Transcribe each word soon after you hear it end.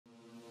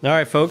All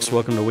right, folks,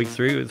 welcome to week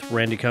 3 with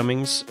Randy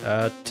Cummings.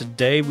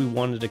 Today we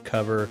wanted to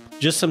cover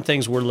just some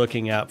things we're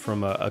looking at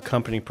from a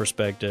company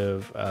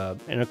perspective.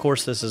 And of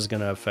course, this is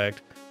going to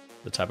affect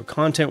the type of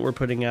content we're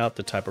putting out,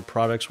 the type of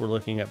products we're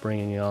looking at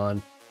bringing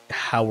on,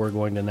 how we're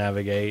going to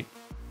navigate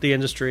the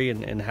industry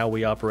and how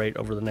we operate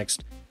over the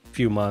next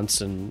few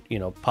months and,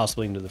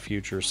 possibly into the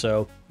future.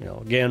 So,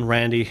 again,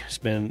 Randy has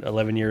been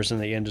 11 years in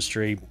the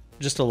industry,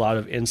 just a lot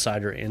of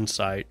insider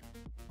insight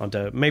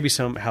onto maybe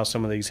how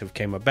some of these have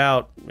came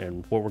about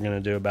and what we're going to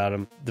do about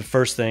them. The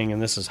first thing,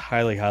 and this is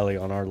highly, highly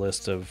on our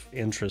list of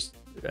interest,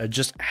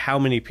 just how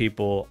many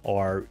people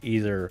are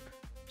either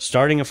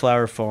starting a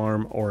flower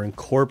farm or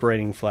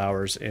incorporating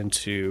flowers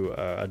into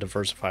a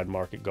diversified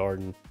market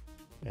garden.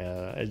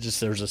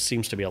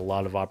 Seems to be a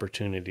lot of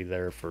opportunity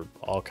there for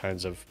all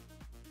kinds of,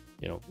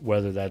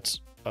 whether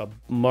that's a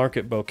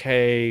market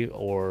bouquet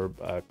or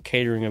a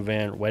catering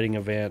event, wedding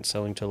event,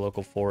 selling to a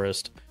local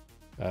forest,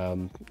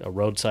 a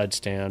roadside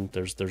stand.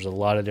 There's a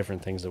lot of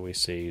different things that we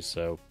see.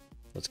 So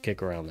let's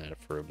kick around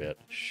that for a bit.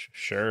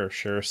 Sure.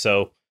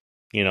 So,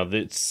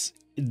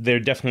 there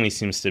definitely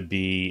seems to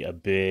be a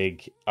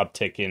big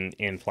uptick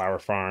in flower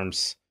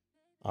farms,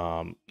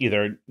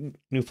 either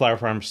new flower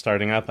farms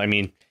starting up. I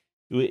mean,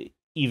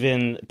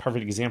 even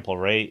perfect example,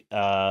 right?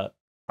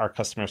 Our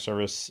customer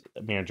service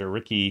manager,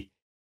 Ricky,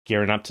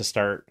 gearing up to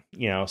start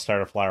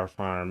a flower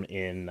farm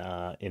in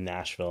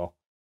Nashville.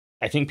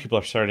 I think people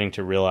are starting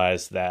to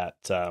realize that,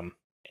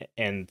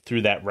 and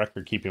through that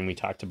record keeping we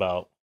talked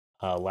about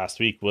last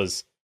week,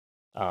 was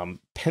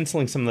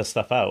penciling some of this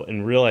stuff out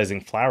and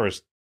realizing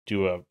flowers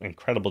do an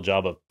incredible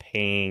job of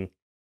paying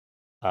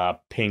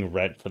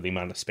rent for the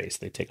amount of space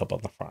they take up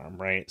on the farm,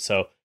 right?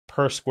 So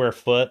per square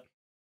foot,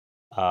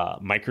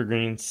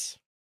 microgreens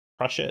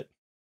crush it,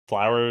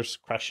 flowers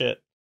crush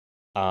it,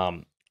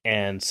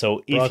 and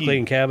so broccoli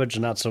and cabbage,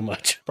 not so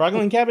much.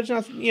 Broccoli and cabbage,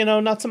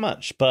 not so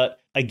much. But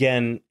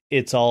again,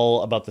 it's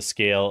all about the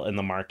scale in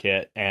the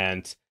market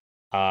and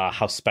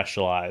how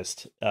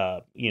specialized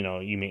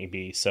you may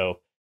be. So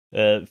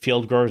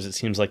field growers, it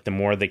seems like the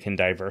more they can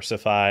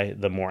diversify,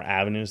 the more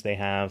avenues they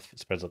have. It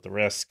spreads out the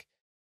risk.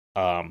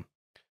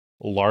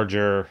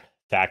 Larger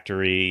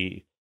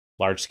factory,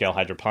 large scale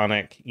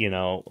hydroponic,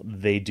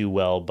 they do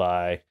well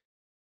by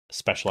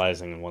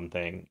specializing in one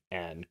thing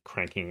and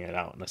cranking it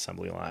out an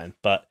assembly line.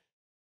 But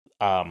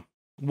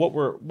what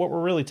we're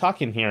really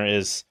talking here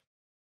is,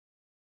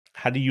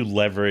 how do you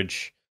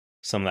leverage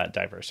some of that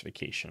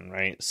diversification,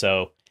 right?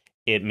 So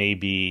it may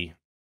be,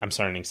 I'm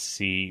starting to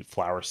see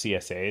flower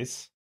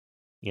CSAs.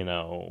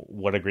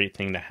 What a great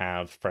thing to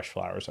have fresh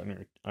flowers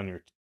on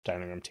your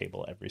dining room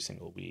table every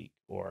single week,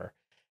 or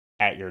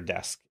at your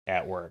desk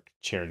at work,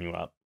 cheering you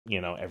up,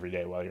 every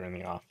day while you're in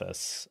the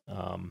office.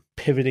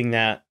 Pivoting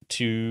that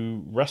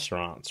to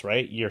restaurants,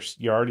 right? You're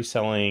already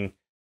selling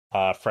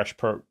fresh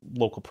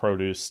local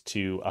produce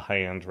to a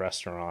high-end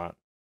restaurant,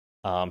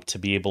 to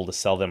be able to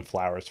sell them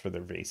flowers for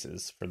their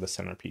vases, for the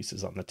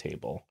centerpieces on the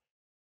table,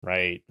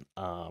 right?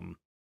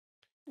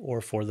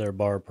 Or for their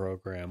bar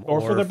program. Or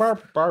for their bar or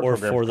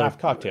program, for craft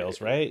cocktails,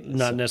 right?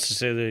 Not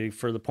necessarily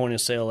for the point of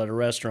sale at a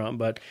restaurant,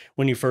 but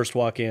when you first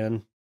walk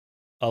in,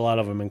 a lot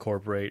of them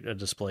incorporate a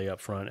display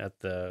up front at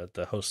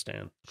the host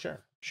stand.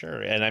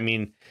 Sure. And I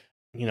mean,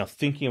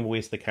 thinking of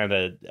ways to kind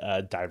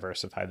of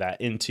diversify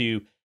that into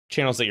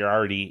channels that you're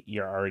already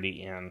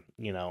in.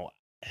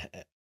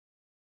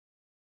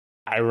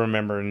 I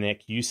remember,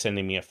 Nick, you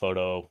sending me a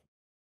photo.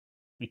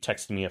 You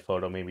texted me a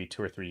photo maybe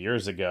 2 or 3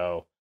 years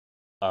ago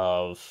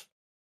of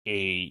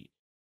a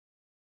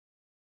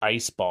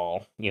ice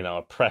ball,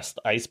 a pressed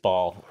ice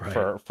ball,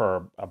 right,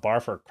 for a bar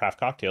for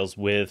craft cocktails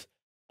with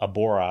a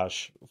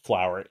borage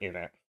flower in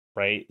it,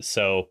 right?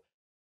 So,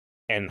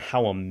 and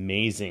how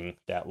amazing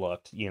that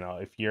looked.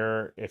 If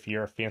you're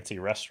a fancy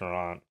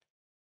restaurant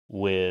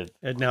with...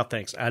 Now,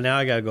 thanks. Now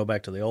I got to go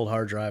back to the old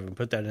hard drive and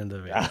put that into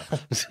the video.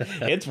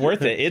 It's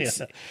worth it.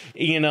 It's,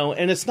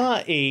 and it's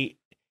not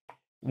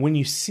when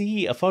you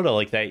see a photo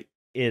like that,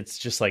 it's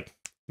just like,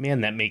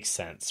 man, that makes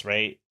sense,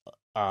 right?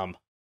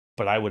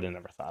 But I would have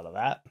never thought of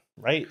that,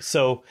 right?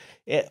 So,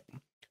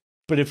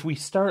 but if we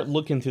start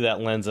looking through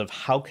that lens of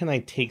how can I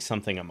take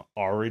something I'm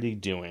already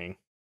doing,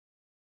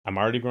 I'm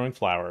already growing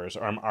flowers,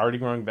 or I'm already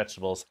growing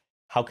vegetables,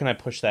 how can I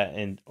push that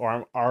in? Or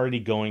I'm already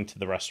going to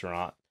the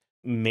restaurant.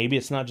 Maybe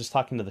it's not just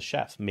talking to the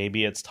chef.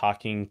 Maybe it's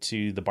talking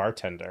to the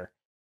bartender.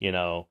 Do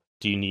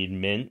you need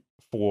mint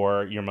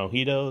for your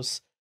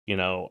mojitos?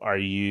 Are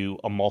you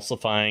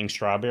emulsifying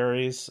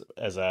strawberries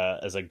as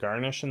a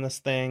garnish in this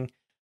thing?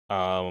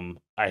 I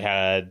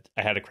had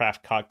a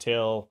craft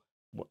cocktail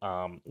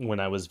when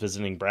I was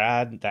visiting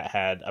Brad that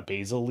had a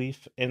basil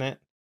leaf in it.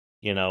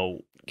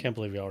 Can't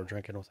believe y'all are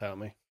drinking without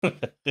me.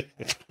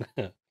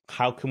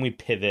 How can we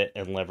pivot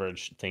and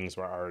leverage things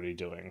we're already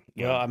doing?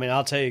 Well, I mean,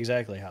 I'll tell you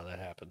exactly how that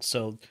happens.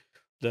 So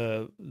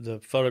the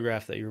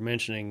photograph that you were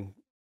mentioning,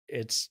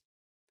 it's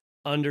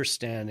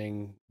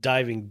understanding,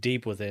 diving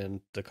deep within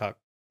the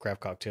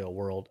craft cocktail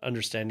world,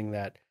 understanding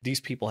that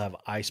these people have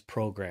ice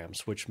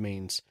programs, which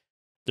means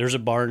there's a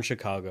bar in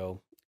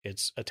Chicago.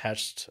 It's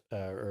attached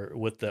or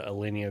with the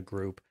Alinea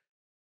group.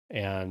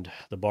 and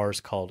the bar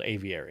is called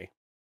Aviary.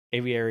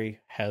 Aviary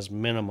has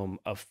minimum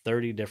of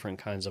 30 different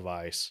kinds of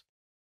ice,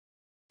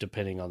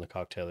 depending on the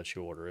cocktail that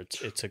you order.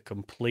 It's a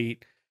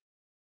complete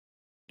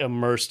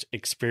immersed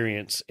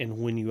experience, and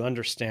when you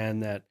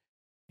understand that,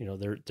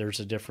 there's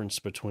a difference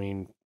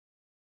between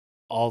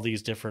all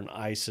these different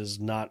ices,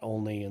 not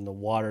only in the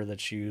water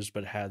that's used,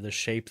 but how the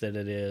shape that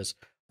it is,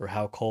 or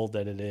how cold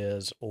that it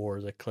is, or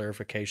the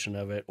clarification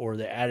of it, or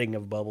the adding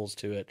of bubbles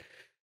to it.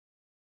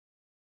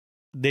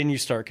 Then you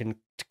start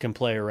can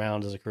play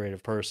around as a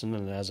creative person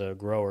and as a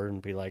grower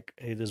and be like,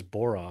 hey, this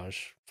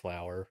borage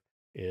flower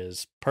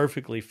is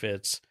perfectly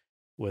fits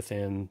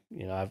within,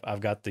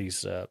 I've got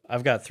these,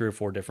 I've got 3 or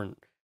 4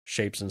 different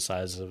shapes and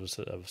sizes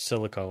of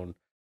silicone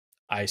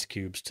ice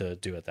cubes to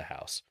do at the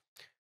house.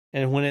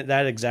 And when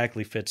that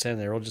exactly fits in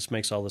there, it just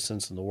makes all the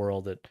sense in the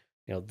world that,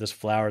 this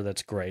flower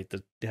that's great,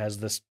 that has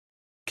this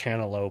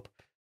cantaloupe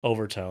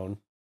overtone,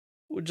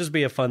 would just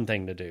be a fun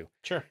thing to do.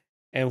 Sure.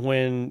 And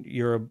when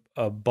you're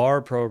a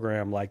bar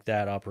program like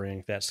that, operating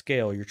at that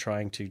scale, you're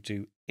trying to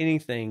do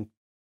anything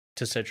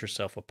to set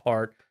yourself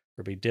apart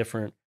or be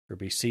different or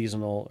be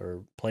seasonal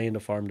or play into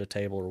farm to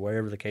table or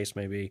wherever the case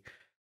may be.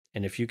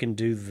 And if you can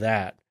do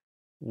that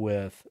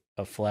with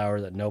a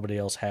flower that nobody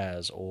else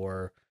has,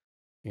 or,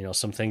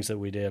 some things that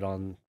we did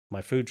on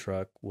my food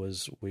truck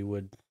was we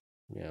would,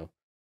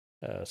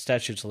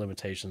 statutes of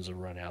limitations have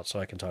run out, so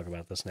I can talk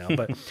about this now,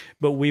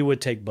 but we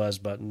would take buzz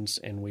buttons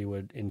and we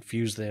would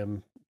infuse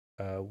them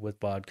with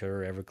vodka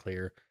or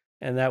Everclear,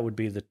 and that would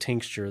be the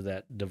tincture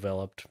that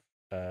developed.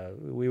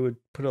 We would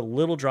put a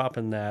little drop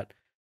in that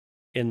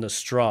in the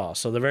straw.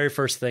 So the very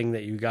first thing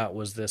that you got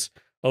was this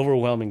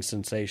overwhelming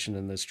sensation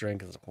in this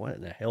drink. It's like, what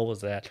in the hell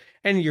was that?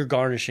 And you're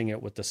garnishing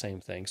it with the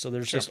same thing. So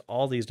there's just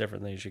all these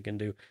different things you can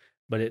do,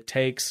 but it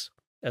takes,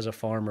 as a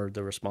farmer,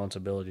 the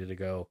responsibility to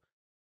go,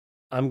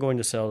 I'm going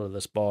to sell to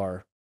this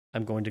bar.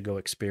 I'm going to go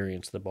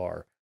experience the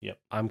bar. Yep.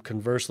 I'm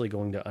conversely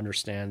going to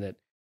understand that,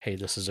 hey,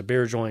 this is a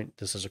beer joint,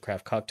 this is a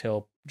craft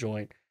cocktail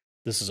joint,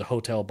 this is a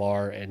hotel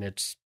bar, and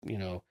it's,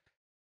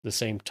 the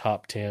same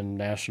top 10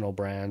 national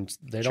brands.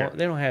 They don't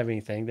have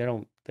anything.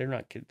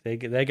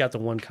 They got the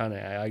one kind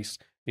of ice.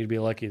 You'd be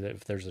lucky that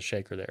if there's a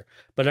shaker there.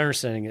 But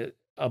understanding it,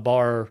 a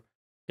bar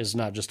is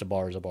not just a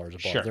bar is a bar is a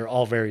bar. Sure. They're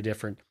all very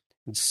different.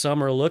 And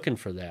some are looking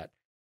for that.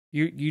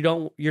 You're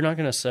not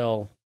going to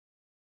sell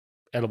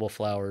edible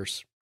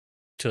flowers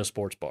to a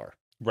sports bar.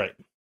 Right.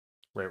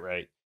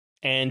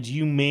 And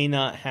you may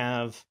not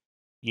have,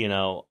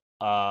 a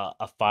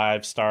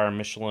 5-star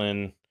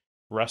Michelin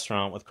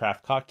restaurant with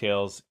craft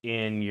cocktails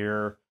in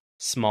your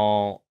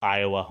small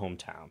Iowa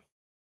hometown,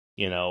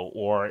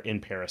 or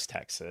in Paris,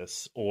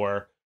 Texas,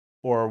 or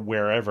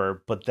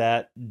wherever. But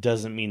that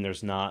doesn't mean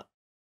there's not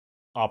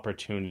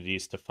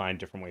opportunities to find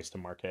different ways to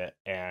market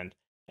and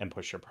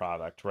push your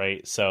product,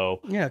 right? So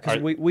yeah, because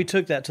we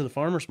took that to the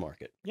farmers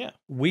market. Yeah,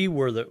 we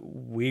were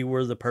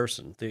the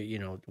person.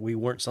 We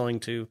weren't selling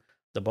to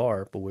the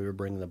bar, but we were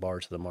bringing the bar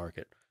to the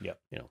market.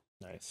 Yep.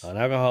 Nice.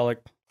 Non-alcoholic,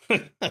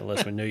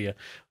 unless we knew you.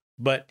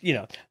 But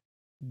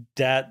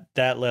that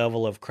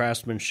level of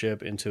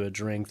craftsmanship into a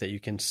drink that you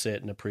can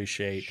sit and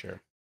appreciate,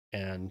 sure,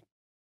 and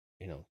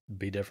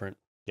be different.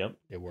 Yep,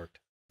 it worked.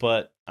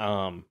 But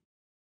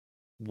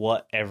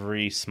what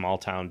every small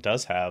town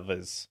does have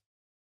is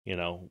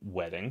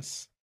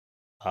weddings,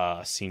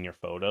 senior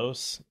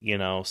photos.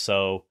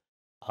 So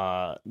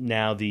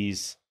now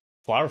these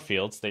flower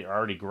fields, they're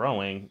already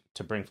growing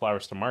to bring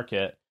flowers to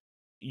market.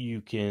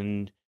 You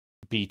can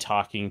be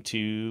talking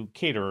to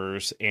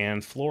caterers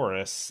and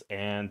florists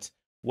and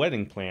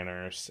wedding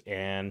planners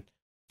and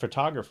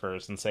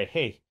photographers and say,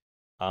 hey,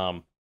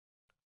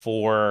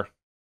 for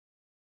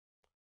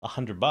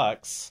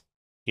 $100,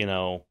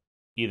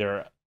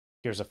 either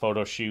here's a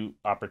photo shoot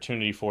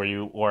opportunity for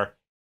you, or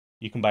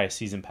you can buy a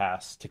season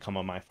pass to come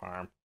on my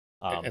farm.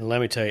 And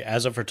let me tell you,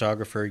 as a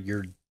photographer,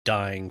 you're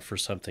dying for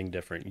something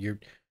different.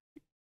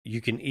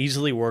 You can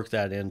easily work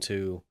that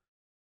into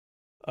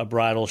a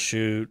bridal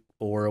shoot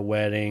or a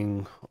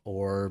wedding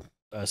or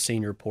a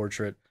senior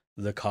portrait,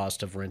 the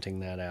cost of renting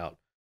that out.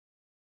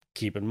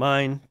 Keep in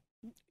mind,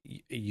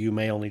 you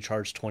may only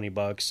charge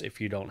 $20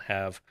 if you don't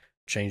have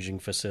changing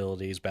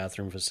facilities,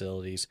 bathroom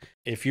facilities.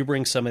 If you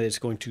bring somebody that's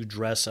going to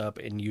dress up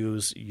and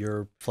use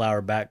your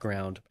flower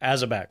background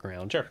as a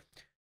background, sure,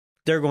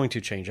 they're going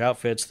to change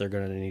outfits. They're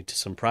going to need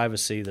some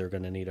privacy. They're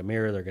going to need a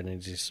mirror. They're going to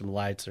need some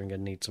lights. They're going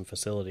to need some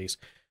facilities.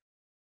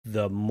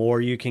 The more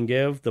you can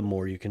give, the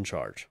more you can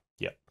charge.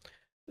 Yep.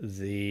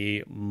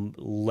 The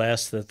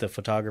less that the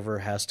photographer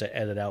has to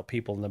edit out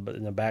people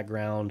in the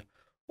background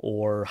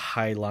or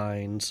high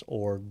lines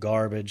or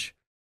garbage,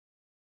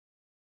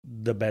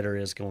 the better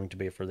it is going to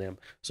be for them.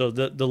 So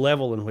the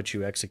level in which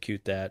you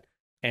execute that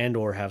and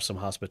or have some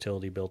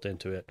hospitality built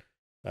into it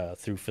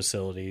through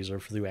facilities or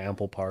through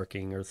ample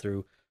parking or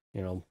through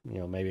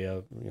maybe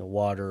a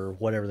water or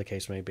whatever the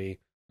case may be,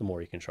 the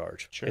more you can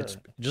charge. Sure. It's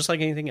just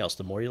like anything else.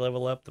 The more you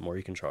level up, the more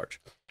you can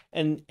charge.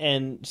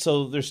 And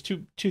so there's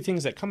two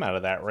things that come out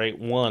of that, right?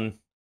 One,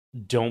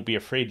 don't be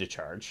afraid to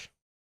charge.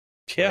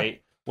 Yeah.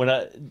 Right? When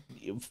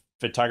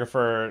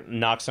photographer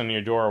knocks on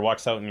your door or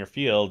walks out in your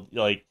field,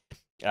 like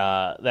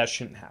that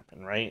shouldn't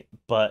happen, right?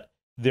 But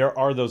there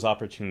are those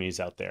opportunities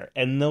out there,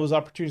 and those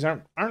opportunities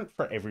aren't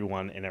for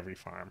everyone in every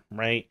farm,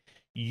 right?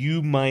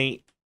 You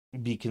might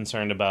be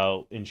concerned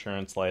about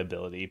insurance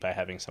liability by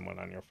having someone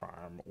on your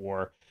farm,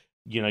 or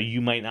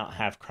you might not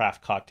have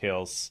craft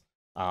cocktails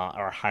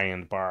or a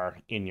high-end bar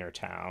in your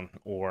town,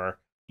 or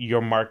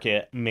your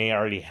market may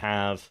already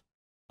have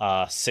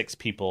 6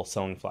 people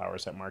selling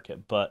flowers at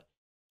market. But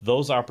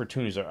those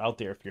opportunities are out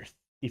there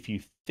if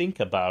you think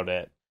about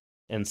it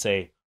and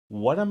say,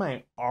 what am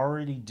I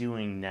already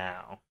doing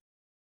now?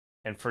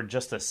 And for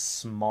just a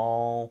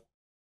small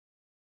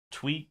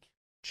tweak,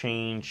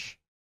 change,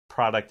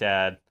 product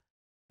ad,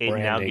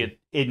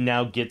 it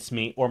now gets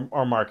me,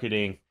 or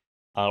marketing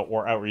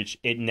or outreach,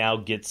 it now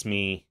gets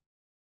me.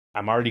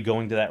 I'm already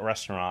going to that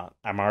restaurant.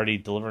 I'm already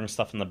delivering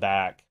stuff in the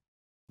back.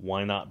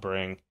 Why not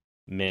bring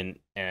mint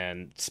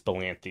and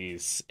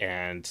spilanthes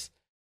and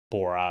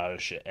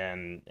borage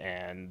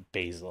and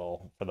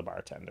basil for the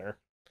bartender,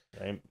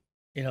 right?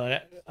 And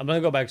I'm going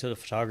to go back to the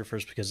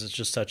photographers because it's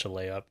just such a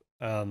layup.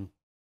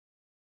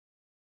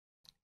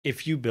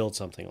 If you build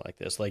something like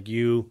this, like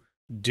you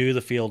do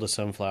the field of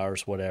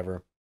sunflowers,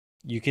 whatever,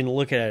 you can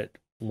look at it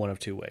one of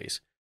two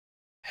ways.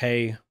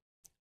 Hey,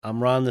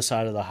 I'm on the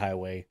side of the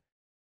highway.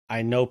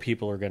 I know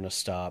people are going to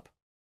stop.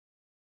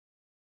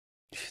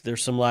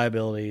 There's some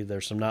liability.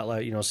 There's some not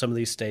like, some of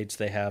these states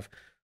they have,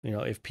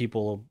 if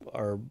people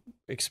are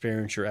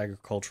experience your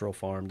agricultural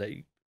farm, that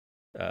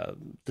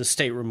the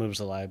state removes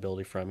the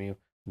liability from you.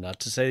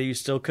 Not to say that you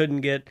still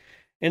couldn't get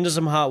into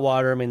some hot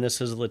water. I mean, this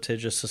is a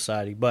litigious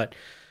society, but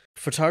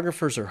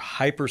photographers are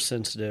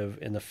hypersensitive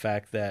in the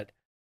fact that,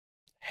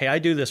 hey, I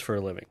do this for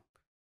a living.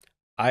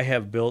 I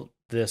have built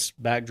this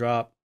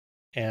backdrop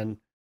and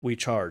we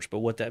charge. But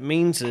what that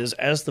means is,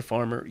 as the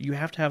farmer, you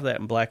have to have that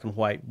in black and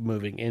white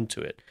moving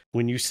into it.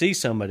 When you see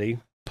somebody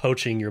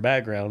poaching your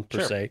background,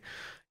 per se,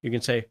 you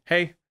can say,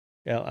 hey,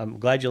 I'm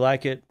glad you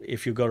like it.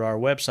 If you go to our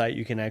website,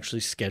 you can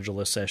actually schedule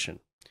a session.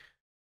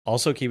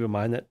 Also keep in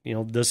mind that,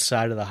 this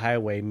side of the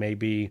highway may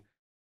be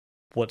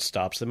what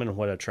stops them and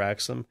what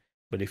attracts them.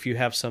 But if you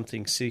have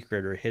something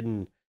secret or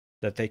hidden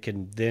that they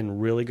can then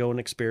really go and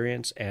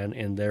experience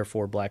and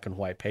therefore black and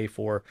white pay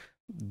for,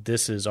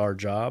 this is our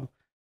job.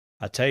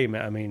 I tell you,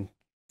 man, I mean,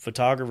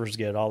 photographers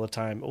get it all the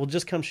time. Well,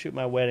 just come shoot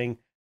my wedding,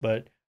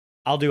 but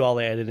I'll do all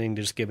the editing.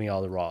 Just give me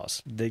all the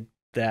raws.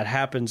 That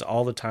happens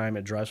all the time.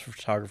 It drives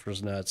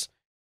photographers nuts,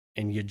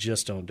 and you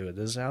just don't do it.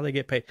 This is how they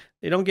get paid.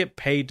 They don't get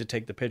paid to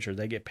take the picture.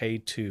 They get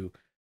paid to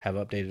have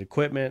updated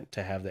equipment,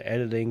 to have the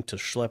editing, to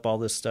schlep all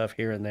this stuff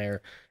here and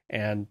there,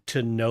 and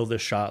to know the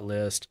shot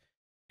list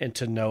and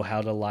to know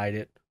how to light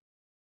it.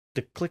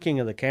 The clicking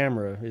of the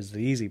camera is the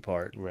easy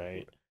part.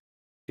 Right.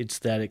 It's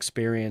that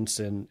experience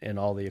and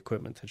all the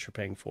equipment that you're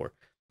paying for.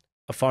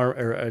 A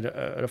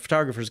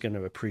photographer is going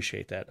to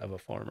appreciate that of a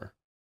farmer.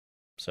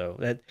 So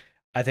that,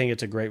 I think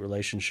it's a great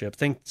relationship.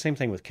 Same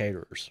thing with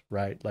caterers,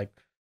 right? Like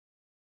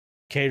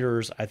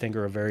caterers, I think,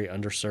 are a very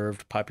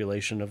underserved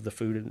population of the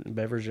food and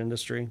beverage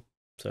industry.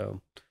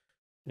 So,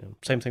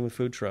 same thing with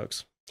food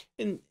trucks.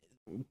 And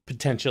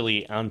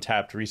potentially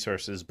untapped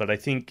resources, but I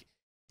think,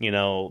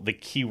 the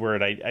key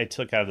word I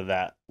took out of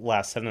that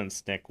last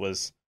sentence, Nick,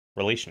 was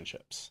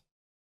relationships.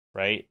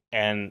 Right.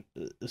 And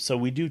so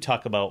we do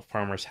talk about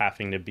farmers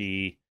having to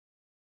be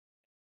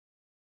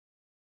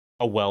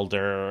a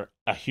welder,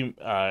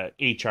 a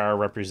HR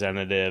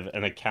representative,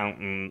 an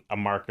accountant, a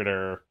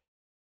marketer,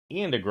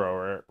 and a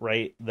grower,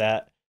 right?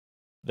 That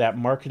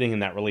marketing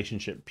and that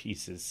relationship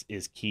piece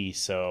is key.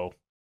 So,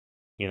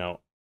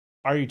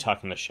 are you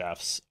talking to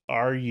chefs?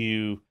 Are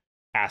you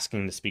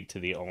asking to speak to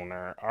the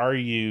owner? Are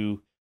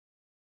you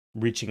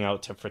reaching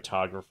out to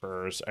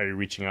photographers? Are you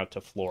reaching out to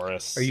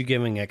florists? Are you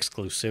giving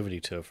exclusivity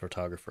to a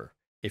photographer?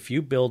 If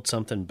you build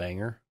something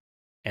banger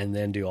and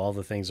then do all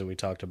the things that we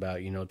talked about,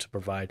 to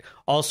provide,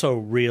 also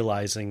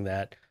realizing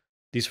that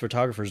these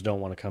photographers don't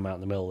want to come out in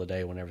the middle of the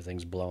day when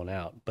everything's blown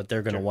out, but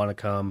they're going to want to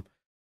come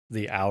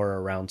the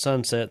hour around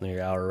sunset and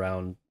the hour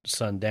around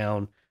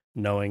sundown,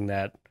 knowing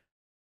that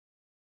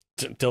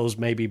those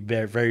may be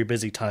very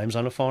busy times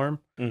on a farm.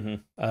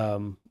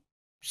 Mm-hmm.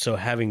 So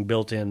having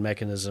built-in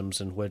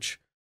mechanisms in which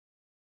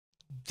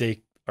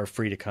they are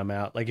free to come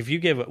out. Like if you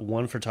give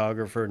one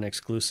photographer an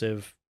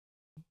exclusive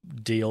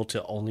deal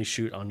to only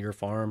shoot on your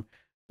farm,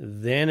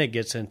 then it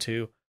gets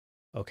into,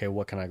 okay,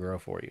 what can I grow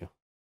for you?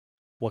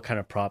 What kind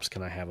of props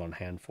can I have on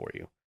hand for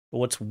you? But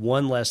what's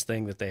one less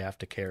thing that they have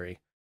to carry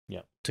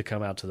to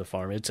come out to the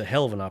farm? It's a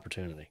hell of an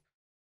opportunity.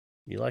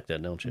 You like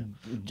that, don't you?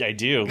 I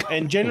do.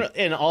 And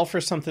and all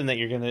for something that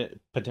you're going to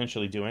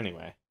potentially do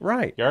anyway.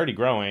 Right. You're already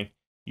growing.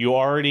 You're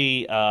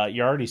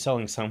already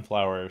selling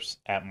sunflowers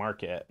at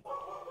market.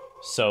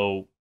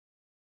 So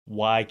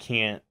why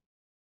can't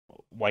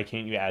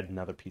you add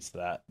another piece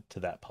to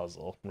that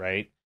puzzle,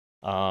 right?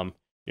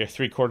 You're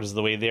 3/4 of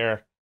the way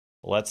there.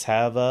 Let's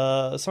have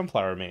a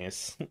sunflower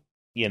maze,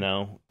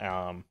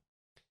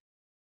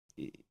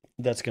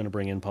 That's going to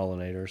bring in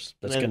pollinators.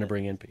 That's going to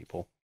bring in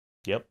people.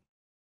 Yep.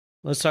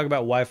 Let's talk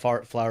about why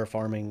flower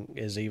farming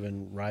is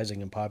even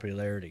rising in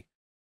popularity.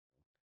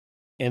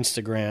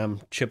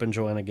 Instagram, Chip and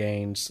Joanna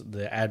Gaines,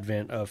 the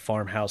advent of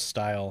farmhouse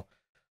style.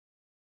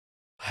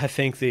 I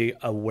think the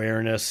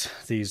awareness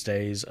these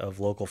days of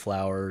local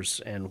flowers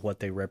and what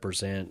they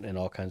represent and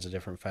all kinds of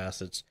different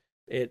facets,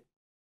 it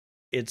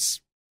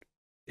it's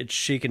it's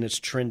chic and it's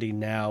trendy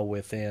now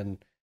within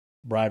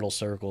bridal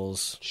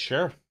circles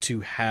Sure.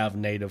 to have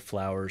native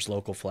flowers,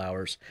 local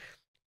flowers.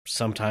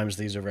 Sometimes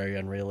these are very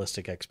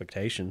unrealistic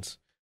expectations.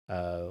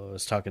 I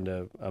was talking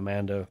to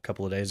Amanda a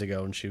couple of days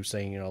ago, and she was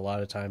saying, a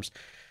lot of times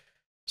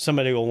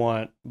somebody will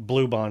want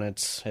blue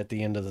bonnets at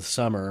the end of the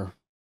summer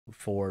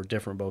for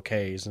different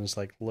bouquets, and it's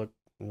like, look,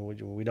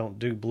 we don't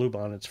do blue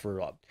bonnets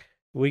for.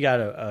 We got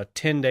a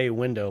 10-day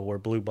window where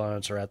blue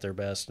bonnets are at their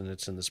best, and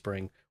it's in the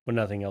spring when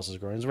nothing else is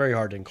growing. It's very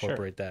hard to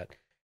incorporate that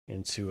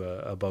into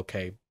a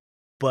bouquet,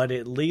 but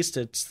at least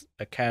it's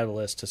a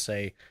catalyst to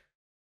say,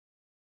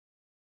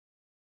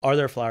 are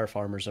there flower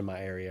farmers in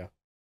my area?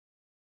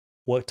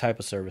 What type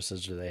of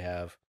services do they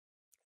have?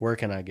 Where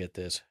can I get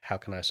this? How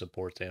can I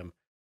support them?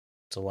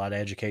 It's a lot of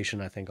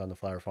education, I think, on the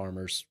flower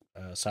farmers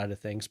side of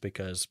things,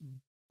 because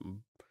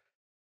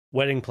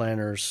wedding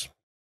planners,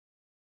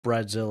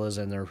 bridezillas,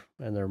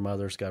 and their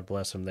mothers, God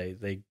bless them,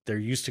 they're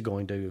used to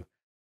going to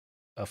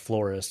a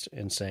florist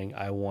and saying,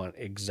 I want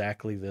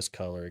exactly this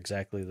color,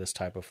 exactly this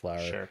type of flower,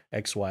 Sure.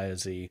 X, Y, and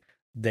Z.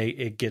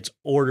 It gets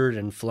ordered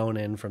and flown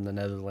in from the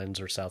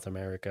Netherlands or South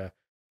America,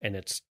 and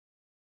it's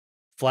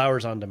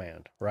flowers on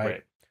demand,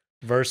 right?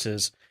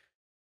 Versus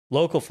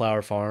local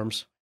flower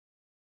farms.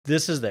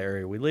 This is the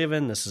area we live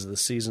in. This is the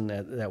season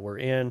that we're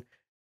in.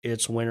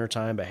 It's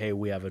wintertime, but hey,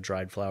 we have a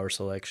dried flower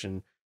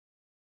selection.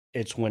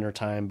 It's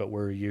wintertime, but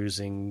we're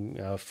using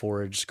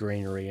foraged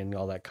greenery and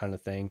all that kind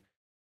of thing.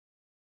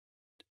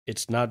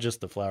 It's not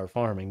just the flower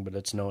farming, but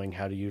it's knowing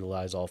how to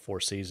utilize all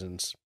four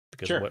seasons,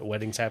 because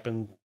weddings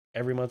happen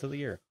every month of the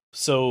year.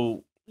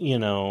 So,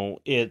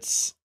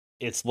 it's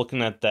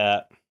looking at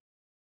that.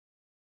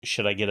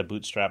 Should I get a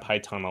Bootstrap high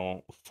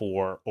tunnel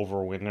for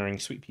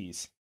overwintering sweet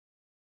peas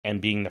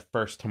and being the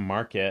first to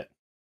market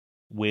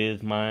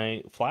with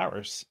my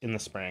flowers in the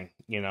spring?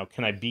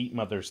 Can I beat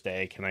Mother's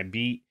Day? Can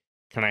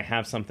I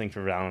have something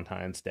for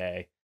Valentine's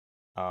Day?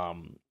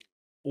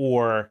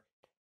 Or,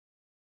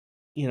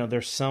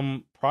 there's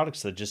some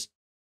products that just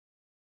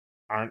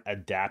aren't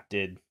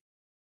adapted.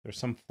 There's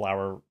some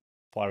flowers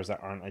that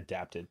aren't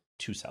adapted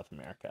to South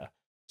America.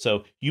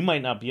 So you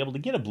might not be able to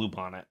get a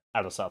bluebonnet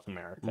out of South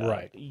America.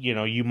 Right.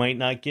 You might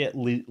not get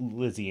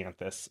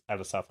Lysianthus out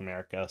of South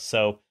America.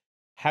 So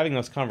having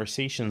those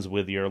conversations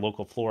with your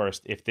local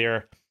florist, if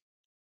they're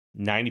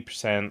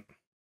 90%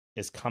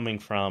 is coming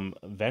from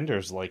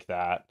vendors like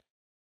that,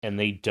 and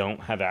they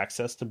don't have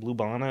access to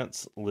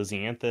bluebonnets,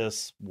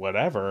 Lysianthus,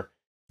 whatever,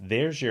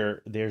 there's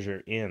your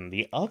in.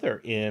 The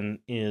other in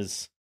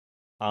is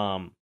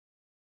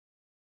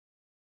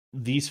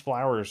these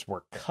flowers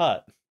were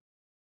cut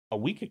a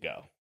week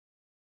ago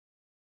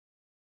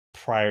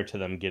prior to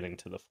them getting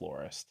to the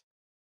florist.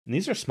 And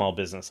these are small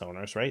business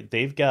owners, right?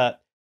 They've got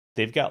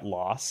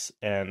loss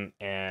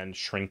and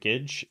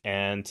shrinkage,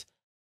 and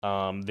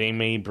they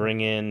may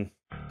bring in.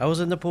 I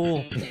was in the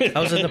pool.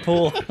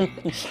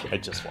 I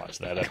just watched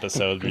that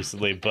episode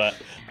recently, but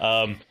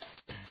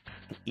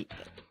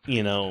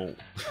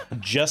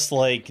just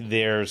like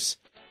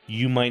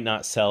you might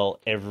not sell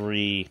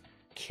every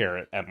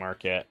carrot at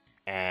market,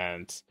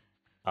 and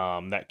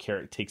that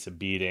carrot takes a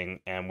beating,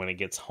 and when it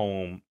gets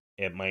home,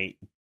 it might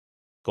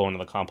go into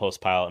the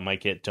compost pile. It might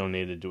get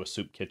donated to a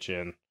soup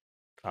kitchen,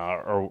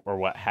 or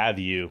what have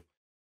you.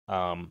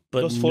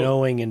 But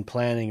knowing and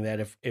planning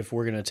that if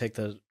we're going to take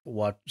the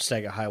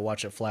stake it high,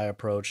 watch it fly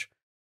approach,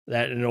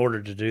 that in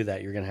order to do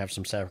that, you're going to have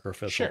some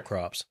sacrificial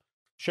crops.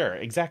 Sure,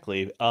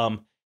 exactly.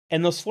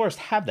 And those florists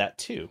have that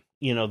too.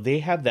 They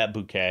have that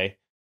bouquet.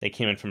 They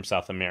came in from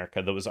South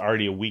America that was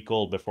already a week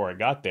old before it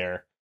got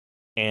there.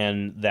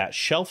 And that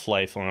shelf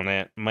life on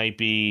it might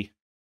be,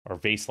 or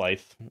vase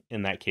life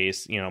in that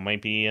case,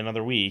 might be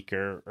another week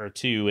or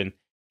two. And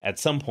at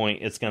some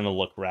point it's going to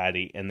look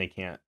ratty and they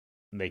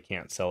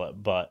can't sell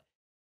it. But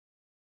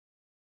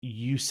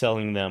you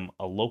selling them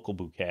a local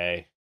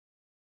bouquet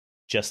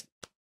just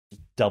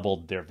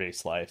doubled their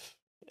vase life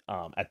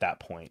at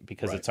that point,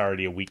 because it's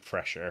already a week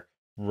fresher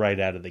right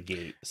out of the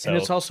gate. So, and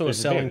it's also a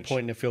selling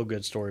point and a feel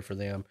good story for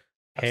them.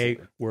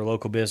 Absolutely. Hey, we're a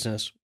local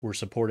business. We're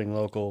supporting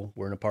local.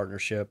 We're in a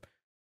partnership.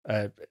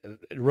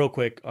 Real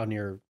quick on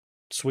your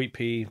sweet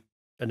pea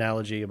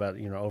analogy about,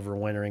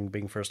 overwintering,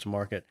 being first to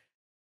market.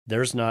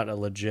 There's not a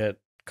legit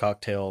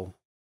cocktail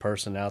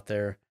person out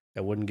there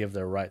that wouldn't give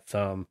their right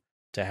thumb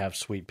to have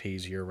sweet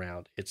peas year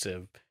round. It's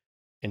a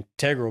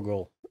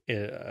integral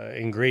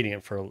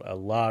ingredient for a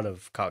lot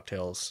of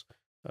cocktails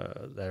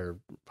that are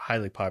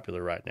highly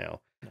popular right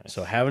now. Nice.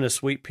 So having a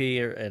sweet pea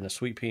and a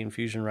sweet pea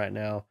infusion right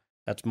now,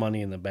 that's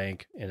money in the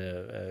bank and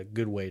a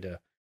good way to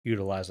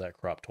utilize that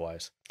crop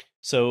twice.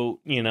 So,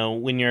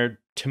 when your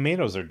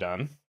tomatoes are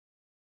done,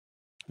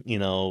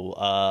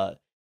 you've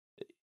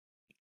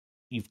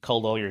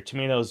culled all your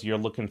tomatoes, you're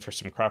looking for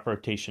some crop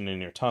rotation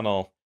in your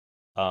tunnel.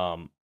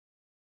 um,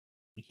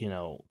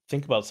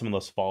 think about some of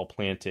those fall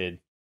planted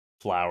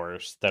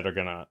flowers that are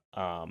gonna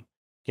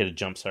get a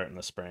jump start in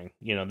the spring.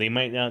 They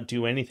might not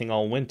do anything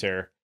all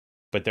winter,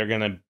 but you're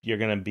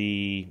gonna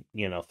be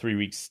 3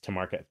 weeks to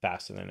market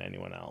faster than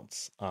anyone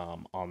else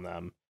on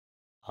them.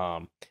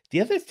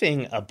 The other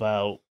thing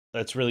about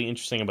that's really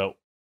interesting about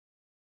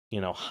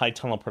high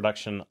tunnel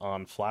production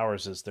on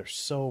flowers is they're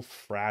so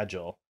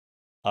fragile.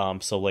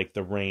 So like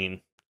the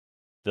rain,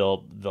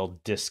 they'll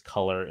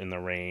discolor in the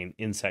rain,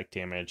 insect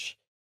damage.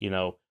 You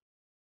know,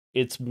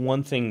 it's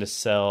one thing to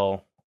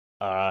sell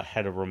a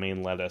head of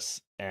romaine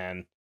lettuce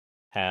and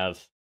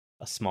have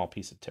a small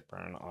piece of tip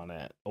burn on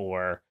it,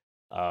 or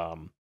a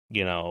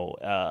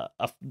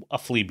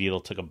flea beetle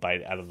took a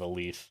bite out of the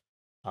leaf.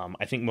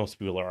 I think most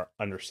people are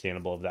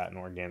understandable of that in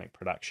organic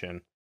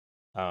production.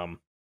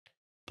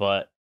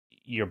 But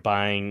you're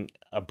buying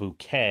a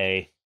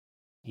bouquet,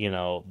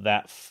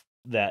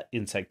 that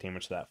insect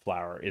damage to that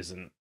flower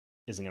isn't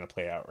going to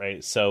play out,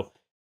 right? So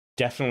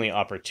definitely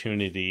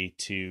opportunity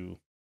to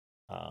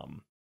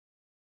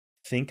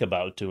think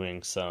about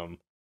doing some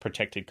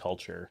protected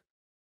culture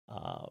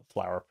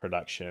flower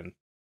production,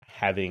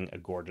 having a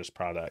gorgeous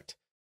product,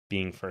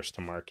 being first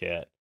to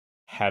market,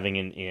 having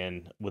an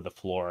in with a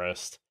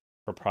florist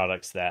for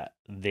products that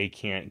they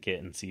can't get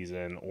in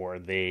season or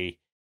they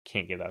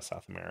can't get out of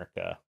South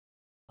America.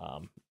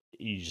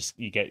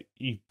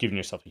 You've given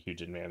yourself a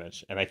huge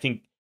advantage, and I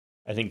think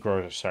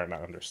growers are starting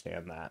to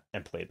understand that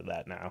and play to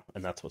that now,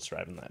 and that's what's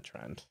driving that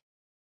trend.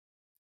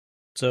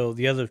 So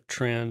the other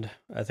trend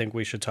I think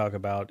we should talk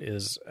about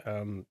is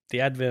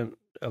the advent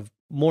of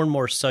more and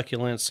more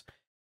succulents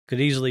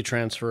could easily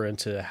transfer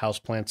into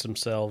houseplants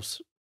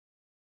themselves.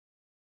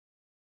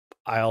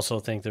 I also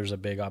think there's a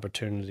big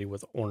opportunity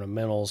with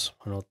ornamentals.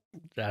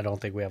 I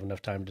don't think we have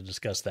enough time to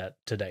discuss that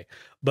today.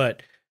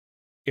 But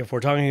if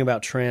we're talking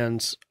about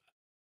trends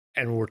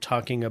and we're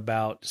talking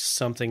about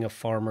something a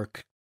farmer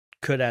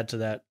could add to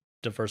that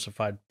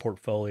diversified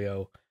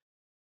portfolio,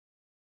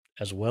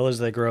 as well as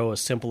they grow,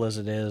 as simple as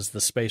it is, the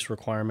space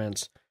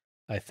requirements,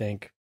 I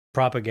think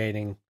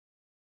propagating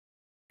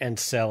and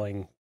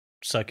selling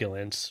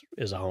succulents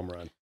is a home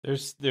run.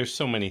 There's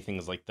so many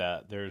things like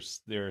that. There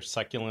are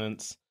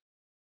succulents.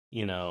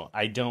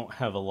 I don't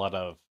have a lot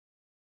of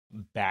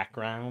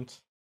background.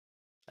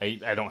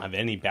 I don't have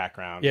any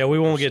background. Yeah, we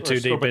won't get too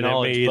deep in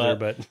it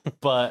either,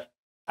 but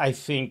I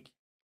think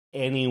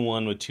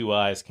anyone with two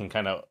eyes can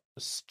kind of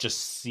just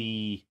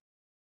see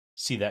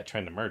that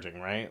trend emerging,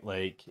 right?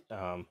 Like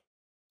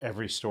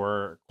every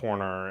store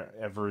corner,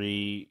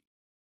 every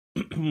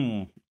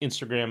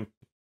Instagram,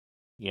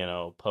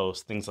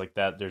 post, things like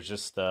that. There's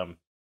just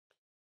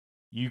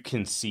you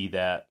can see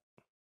that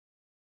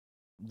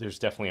there's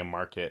definitely a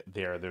market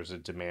there. There's a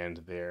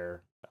demand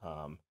there.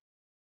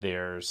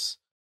 There's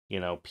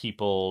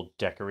people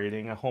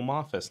decorating a home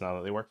office now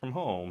that they work from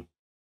home,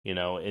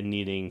 and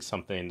needing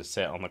something to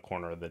sit on the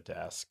corner of the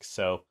desk.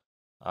 So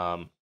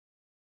I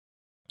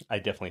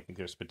definitely think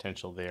there's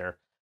potential there.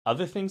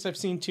 Other things I've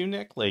seen too,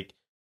 Nick, like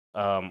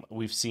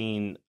we've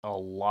seen a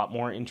lot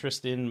more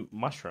interest in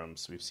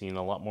mushrooms. We've seen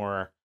a lot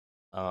more.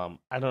 I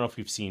don't know if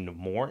we've seen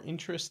more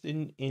interest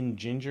in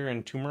ginger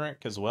and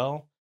turmeric as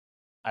well.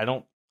 I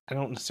don't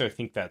necessarily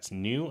think that's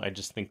new. I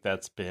just think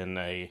that's been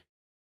a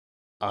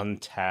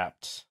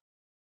untapped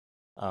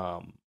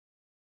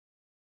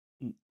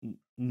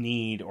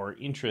need or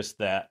interest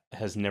that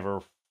has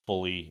never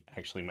fully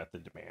actually met the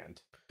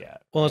demand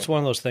yet. Well, it's one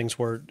of those things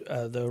where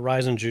the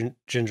rise in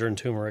ginger and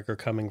turmeric are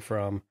coming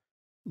from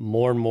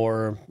more and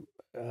more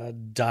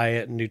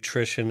diet and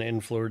nutrition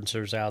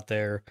influencers out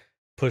there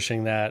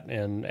pushing that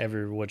in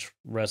every which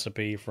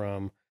recipe,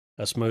 from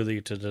a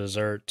smoothie to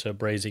dessert to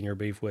braising your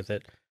beef with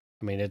it.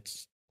 I mean,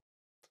 it's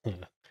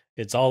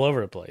all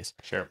over the place.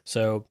 Sure.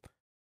 So,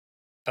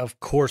 of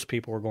course,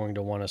 people are going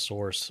to want to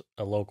source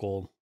a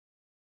local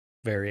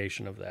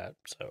variation of that.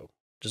 So,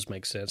 just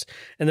makes sense.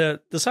 And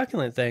the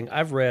succulent thing,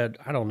 I've read,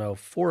 I don't know,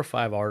 4 or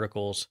 5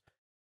 articles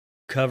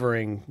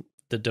covering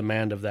the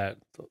demand of that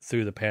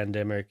through the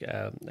pandemic.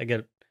 I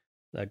get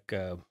like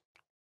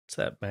it's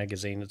that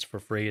magazine. It's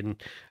for free,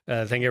 and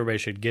I think everybody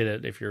should get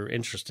it if you're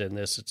interested in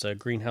this. It's a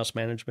Greenhouse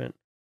Management.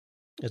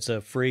 It's a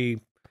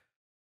free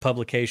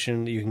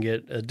publication. You can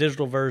get a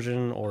digital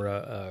version or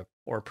a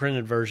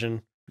printed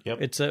version.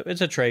 Yep. It's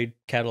a trade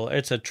catalog.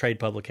 It's a trade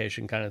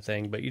publication kind of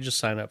thing, but you just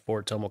sign up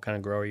for it. Tell them what kind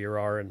of grower you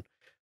are, and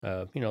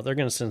they're going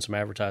to send some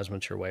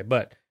advertisements your way.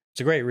 But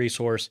it's a great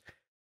resource.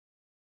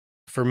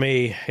 For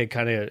me, it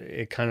kind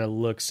of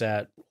looks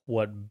at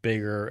what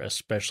bigger,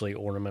 especially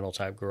ornamental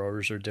type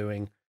growers are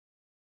doing.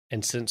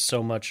 And since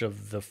so much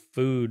of the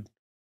food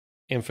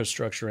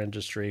infrastructure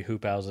industry,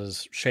 hoop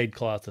houses, shade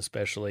cloth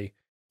especially,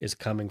 is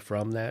coming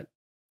from that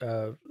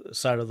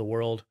side of the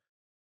world,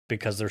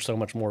 because there's so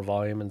much more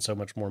volume and so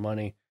much more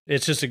money,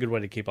 it's just a good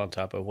way to keep on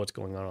top of what's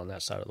going on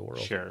that side of the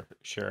world.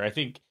 Sure. I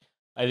think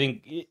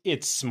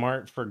it's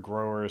smart for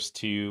growers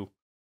to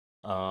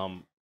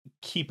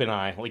keep an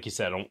eye, like you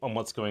said, on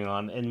what's going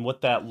on. And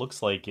what that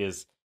looks like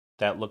is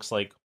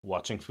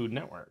watching Food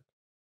Network.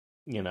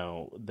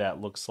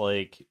 that looks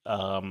like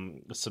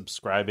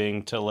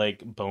subscribing to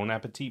like Bon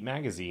Appetit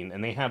magazine,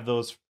 and they have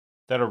those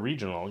that are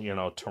regional.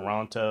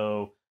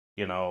 Toronto.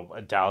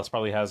 Dallas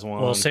probably has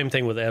one. Well, same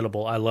thing with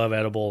Edible. I love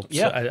Edible.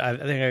 Yeah. So I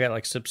think I got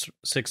like six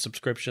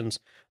subscriptions.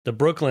 The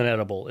Brooklyn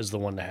Edible is the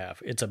one to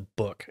have. It's a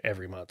book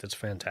every month. It's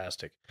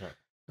fantastic.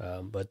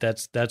 Yeah. But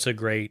that's a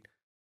great,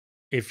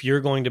 if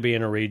you're going to be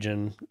in a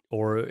region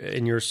or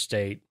in your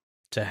state,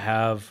 to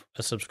have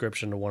a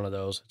subscription to one of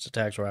those, it's a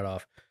tax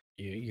write-off.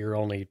 You're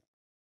only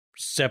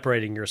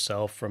separating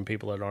yourself from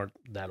people that aren't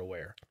that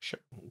aware.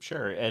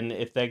 Sure. And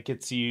if that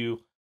gets you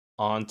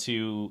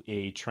onto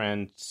a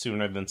trend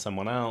sooner than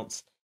someone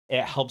else,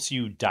 it helps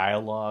you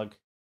dialogue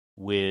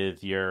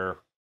with your,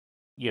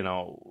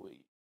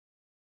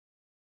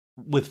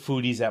 with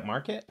foodies at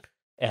market.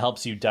 It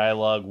helps you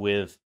dialogue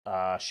with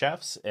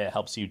chefs. It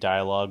helps you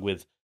dialogue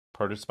with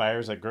produce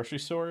buyers at grocery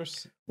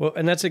stores. Well,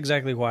 and that's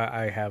exactly why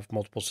I have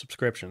multiple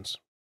subscriptions.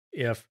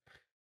 If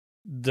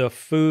the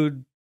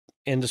food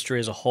industry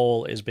as a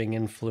whole is being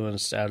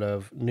influenced out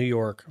of New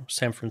York,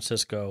 San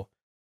Francisco,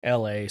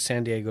 LA,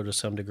 San Diego to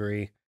some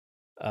degree,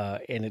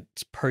 and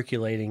it's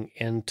percolating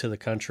into the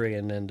country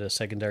and into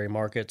secondary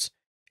markets,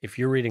 if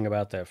you're reading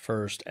about that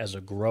first as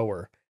a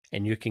grower,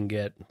 and you can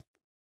get,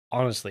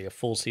 honestly, a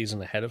full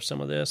season ahead of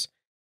some of this,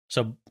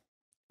 so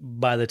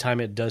by the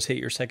time it does hit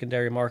your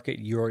secondary market,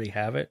 you already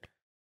have it.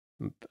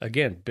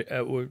 Again,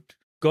 we're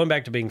going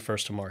back to being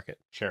first to market.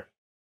 Sure.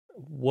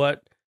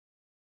 What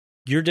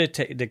you're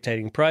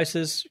dictating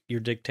prices, you're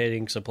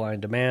dictating supply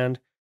and demand,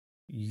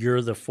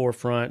 you're the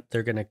forefront.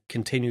 They're going to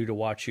continue to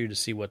watch you to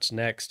see what's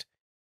next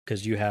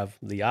because you have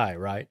the eye,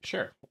 right?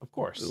 Sure, of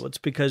course. It's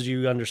because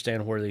you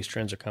understand where these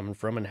trends are coming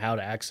from and how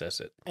to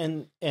access it.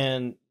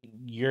 And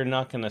you're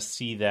not going to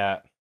see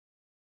that.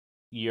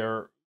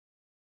 Your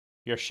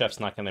chef's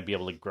not going to be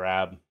able to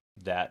grab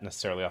that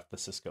necessarily off the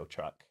Cisco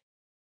truck,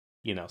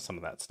 some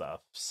of that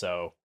stuff.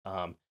 So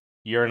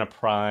you're in a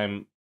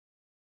prime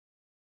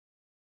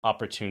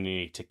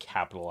opportunity to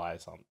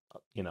capitalize on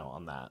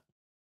that.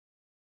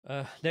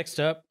 Next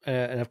up,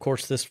 and of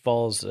course this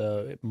falls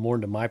more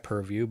into my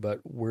purview,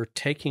 but we're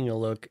taking a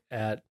look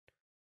at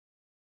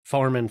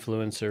farm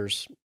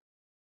influencers,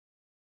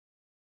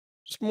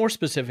 more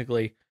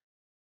specifically,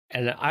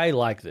 and I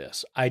like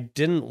this. I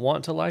didn't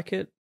want to like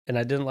it, and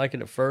I didn't like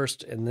it at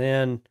first, and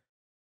then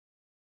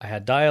I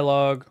had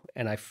dialogue,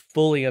 and I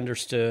fully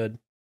understood,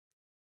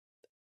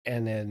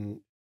 and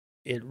then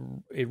it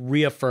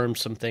reaffirmed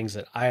some things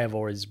that I have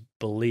always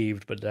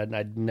believed, but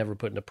I'd never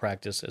put into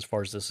practice as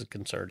far as this is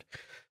concerned.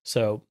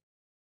 So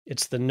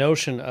it's the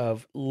notion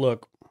of,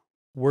 look,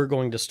 we're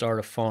going to start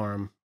a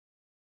farm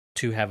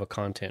to have a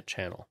content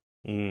channel.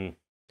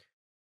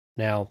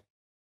 Now,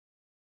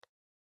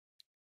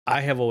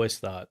 I have always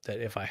thought that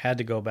if I had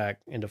to go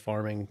back into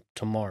farming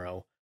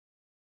tomorrow,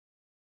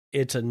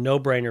 it's a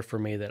no-brainer for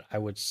me that I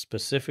would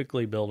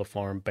specifically build a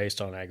farm based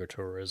on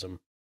agritourism,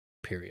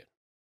 period.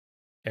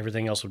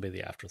 Everything else would be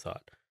the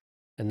afterthought.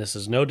 And this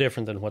is no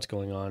different than what's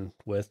going on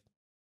with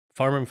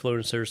farm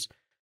influencers,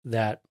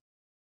 that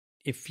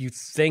if you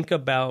think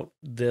about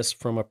this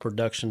from a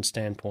production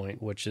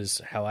standpoint, which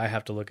is how I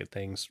have to look at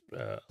things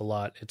a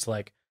lot, it's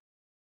like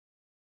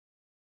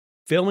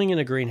filming in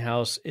a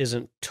greenhouse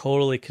isn't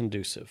totally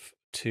conducive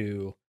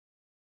to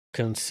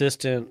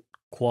consistent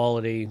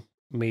quality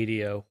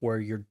media where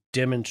you're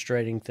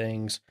demonstrating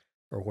things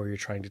or where you're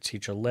trying to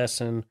teach a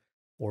lesson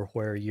or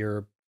where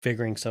you're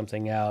figuring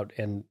something out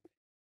and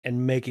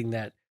making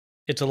that,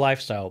 it's a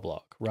lifestyle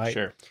blog, right?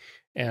 Sure.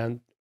 And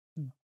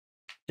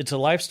it's a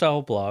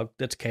lifestyle blog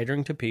that's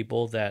catering to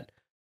people, that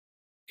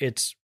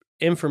it's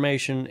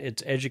information,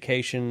 it's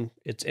education,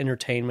 it's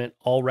entertainment,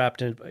 all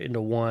wrapped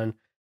into one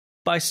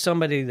by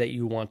somebody that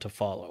you want to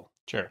follow.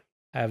 Sure.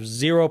 I have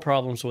zero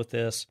problems with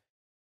this.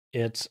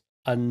 It's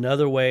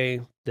another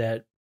way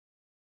that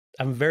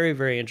I'm very,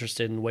 very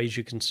interested in ways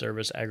you can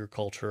service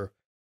agriculture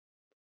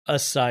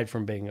aside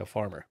from being a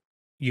farmer.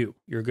 You're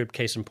a good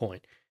case in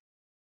point.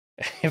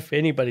 If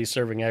anybody's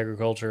serving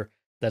agriculture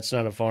that's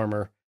not a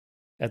farmer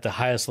at the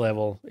highest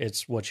level,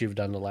 it's what you've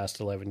done the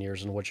last 11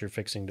 years and what you're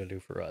fixing to do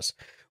for us.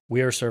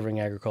 We are serving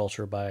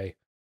agriculture by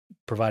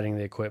providing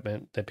the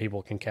equipment that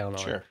people can count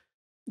on. Sure.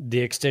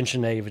 The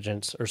extension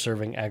agents are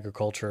serving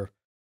agriculture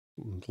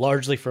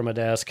largely from a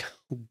desk,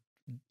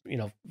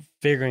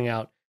 figuring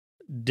out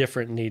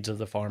different needs of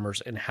the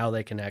farmers and how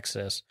they can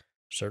access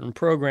certain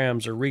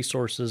programs or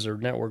resources or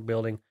network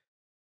building.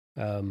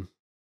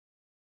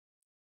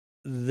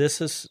 This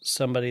is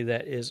somebody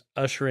that is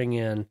ushering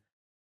in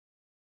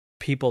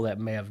people that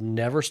may have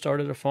never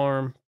started a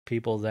farm,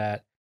 people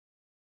that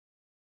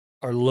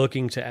are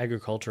looking to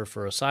agriculture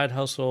for a side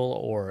hustle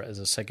or as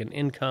a second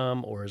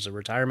income or as a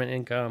retirement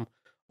income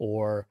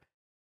or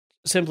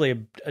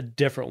simply a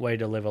different way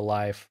to live a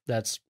life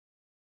that's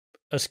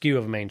askew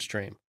of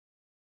mainstream.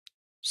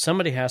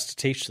 Somebody has to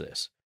teach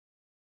this.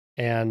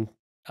 And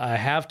I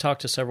have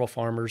talked to several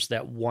farmers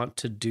that want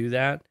to do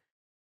that.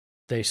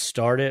 They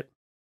start it,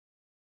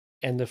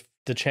 and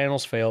the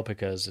channels fail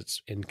because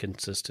it's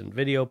inconsistent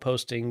video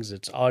postings,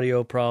 it's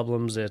audio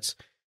problems, it's,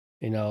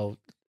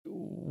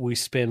 we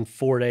spend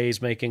 4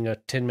 days making a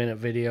 10-minute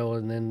video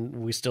and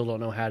then we still don't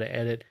know how to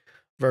edit,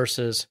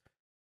 versus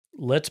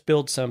let's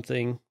build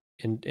something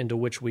into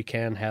which we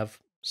can have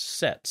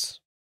sets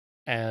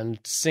and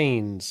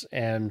scenes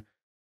and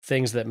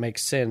things that make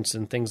sense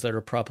and things that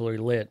are properly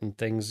lit and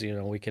things,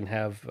 we can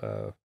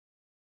have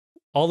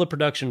all the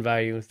production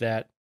value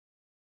that,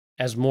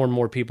 as more and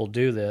more people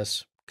do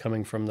this,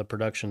 coming from the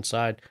production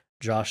side.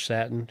 Josh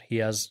Satin, he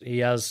has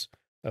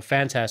a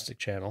fantastic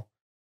channel.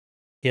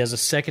 He has a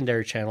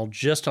secondary channel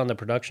just on the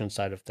production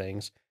side of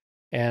things.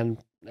 And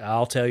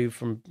I'll tell you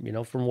from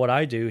what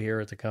I do here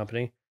at the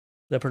company,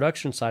 the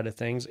production side of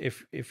things,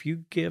 if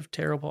you give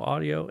terrible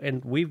audio,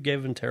 and we've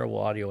given terrible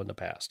audio in the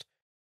past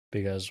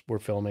because we're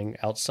filming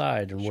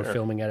outside and we're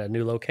filming at a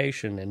new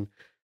location and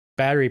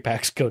battery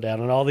packs go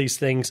down and all these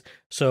things.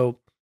 So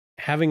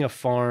having a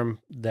farm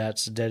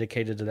that's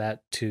dedicated to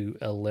that, to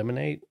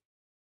eliminate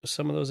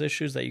some of those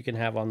issues that you can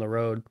have on the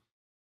road,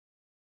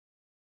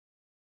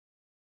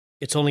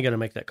 it's only going to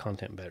make that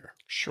content better.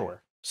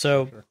 Sure.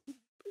 So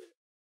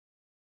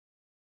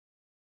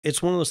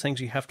it's one of those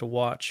things you have to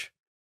watch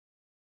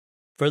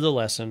for the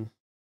lesson,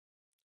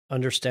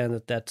 understand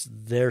that that's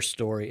their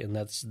story and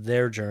that's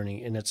their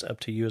journey, and it's up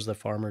to you as the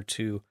farmer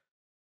to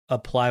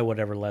apply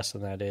whatever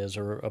lesson that is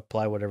or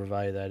apply whatever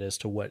value that is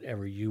to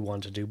whatever you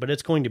want to do, but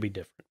it's going to be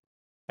different.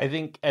 I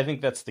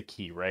think that's the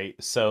key, right?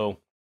 So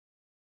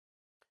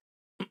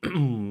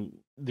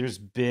there's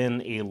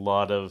been a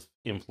lot of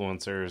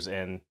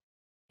influencers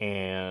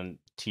and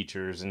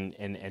teachers and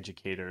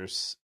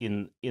educators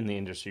in the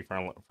industry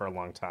for a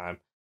long time.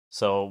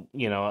 So,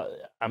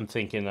 I'm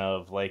thinking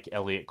of like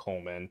Elliot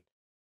Coleman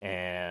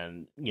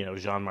and,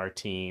 Jean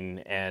Martin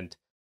and,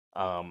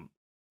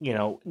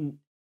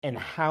 and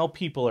how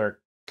people are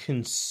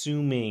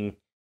consuming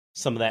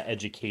some of that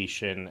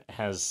education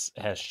has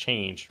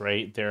changed,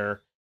 right?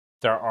 There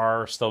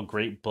are still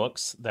great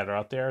books that are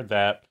out there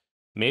that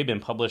may have been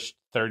published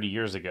 30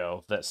 years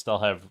ago that still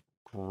have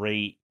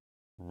great,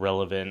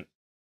 relevant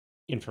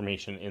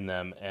information in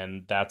them,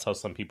 and that's how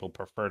some people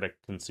prefer to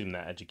consume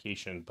that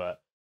education.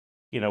 But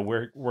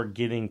we're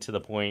getting to the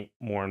point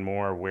more and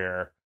more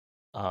where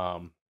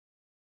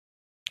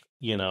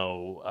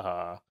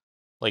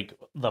like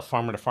the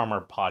Farmer to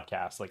Farmer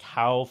podcast, like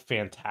how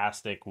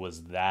fantastic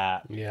was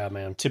that? Yeah,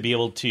 man. To be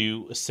able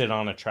to sit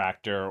on a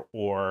tractor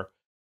or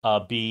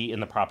be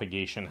in the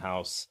propagation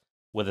house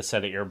with a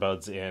set of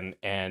earbuds in,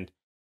 and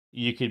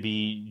you could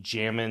be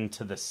jamming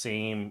to the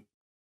same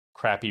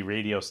crappy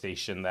radio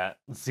station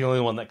that's the only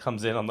one that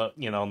comes in on the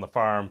on the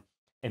farm,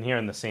 and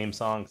hearing the same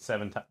song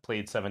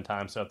played 7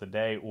 times throughout the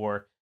day.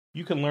 Or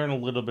you can learn a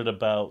little bit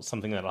about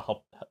something that'll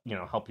help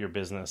your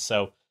business.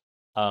 So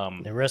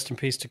and rest in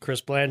peace to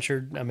Chris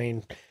Blanchard. I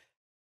mean,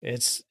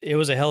 it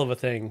was a hell of a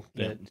thing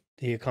that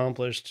he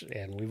accomplished,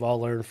 and we've all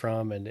learned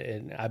from,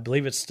 and I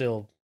believe it's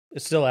still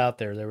out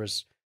there.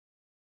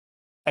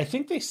 I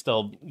think they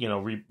still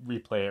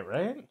replay it,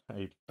 right?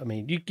 I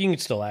mean, you can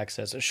still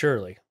access it,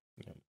 surely.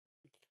 Yeah.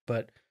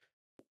 But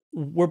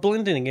we're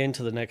blending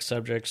into the next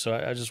subject, so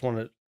I just want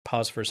to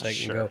pause for a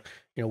second and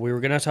go, we were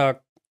going to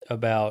talk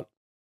about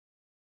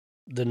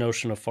the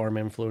notion of farm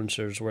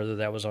influencers, whether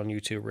that was on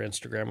YouTube or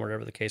Instagram,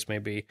 whatever the case may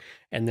be,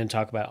 and then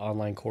talk about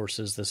online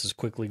courses. This is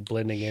quickly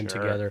blending in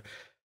together.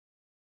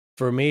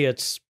 For me,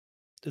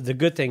 the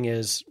good thing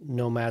is,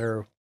 no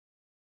matter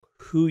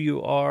who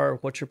you are,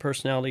 what your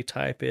personality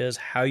type is,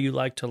 how you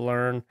like to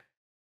learn,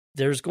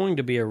 there's going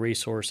to be a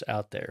resource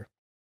out there.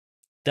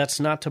 That's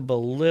not to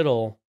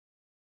belittle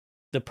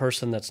the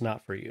person that's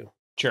not for you.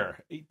 Sure.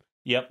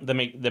 Yep,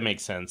 that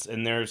makes sense.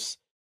 And there's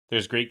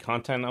great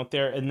content out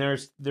there, and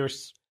there's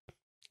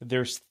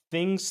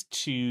things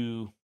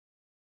to,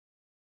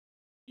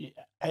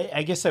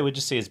 I guess I would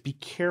just say, is be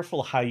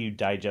careful how you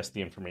digest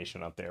the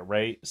information out there,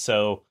 right?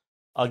 So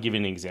I'll give you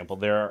an example.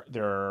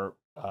 There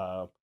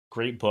are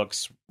great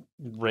books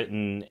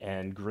written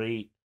and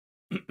great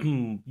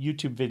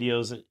YouTube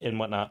videos and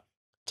whatnot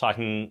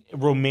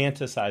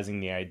romanticizing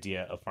the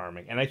idea of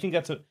farming, and I think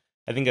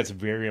that's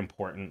very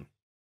important.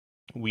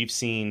 We've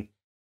seen,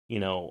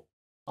 a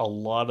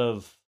lot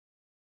of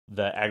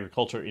the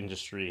agriculture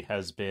industry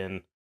has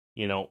been,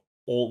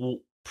 old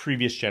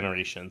previous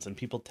generations, and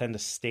people tend to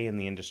stay in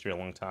the industry a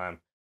long time.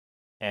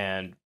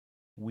 And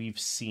we've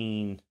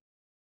seen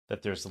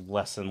that there's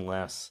less and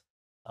less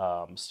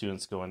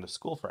students going to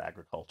school for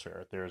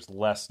agriculture. There's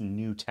less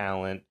new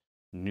talent,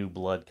 new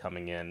blood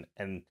coming in,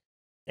 and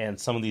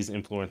some of these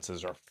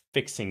influences are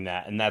fixing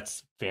that, and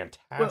that's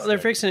fantastic. Well, they're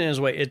fixing it in his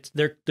way.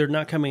 They're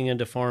not coming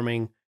into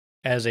farming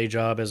as a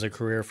job, as a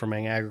career, from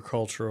an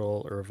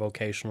agricultural or a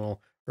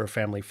vocational or a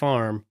family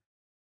farm.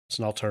 It's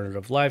an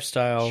alternative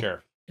lifestyle.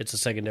 Sure. It's a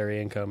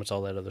secondary income. It's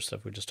all that other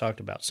stuff we just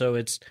talked about. So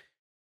it's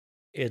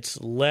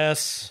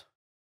less,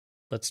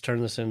 let's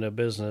turn this into a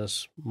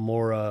business,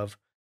 more of,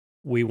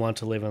 we want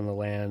to live on the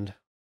land.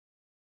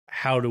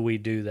 How do we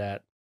do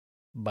that?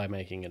 By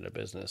making it a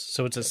business.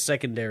 So it's a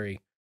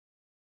secondary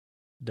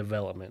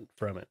development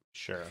from it.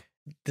 Sure.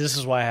 This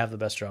is why I have the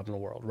best job in the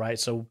world, right?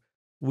 So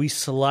we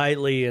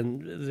slightly,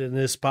 in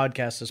this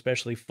podcast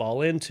especially,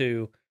 fall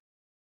into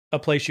a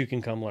place you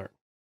can come learn.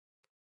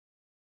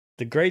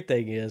 The great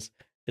thing is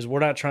we're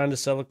not trying to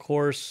sell a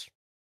course.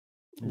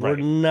 We're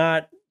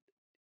not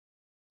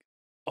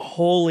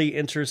wholly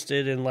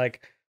interested in,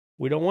 like,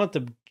 we don't want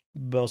the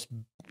most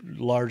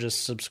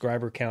largest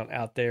subscriber count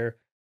out there.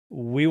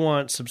 We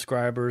want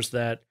subscribers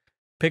that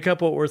pick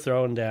up what we're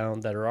throwing down,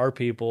 that are our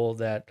people,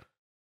 that,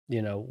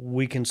 you know,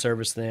 we can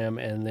service them,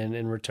 and then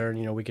in return,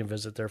 you know, we can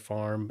visit their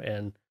farm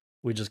and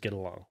we just get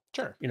along.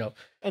 Sure. You know,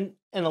 and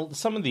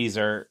some of these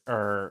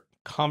are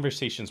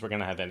conversations we're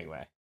going to have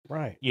anyway.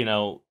 Right. You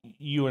know,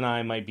 you and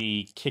I might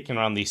be kicking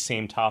around these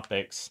same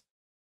topics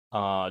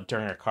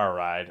during a car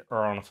ride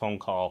or on a phone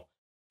call.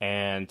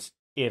 And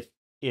if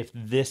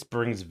this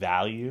brings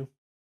value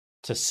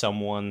to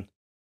someone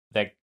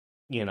that,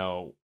 you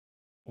know,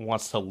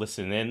 wants to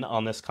listen in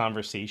on this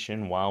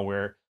conversation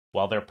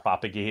while they're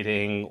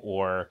propagating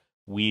or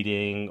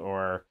weeding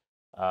or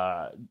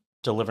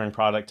delivering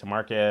product to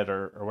market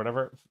or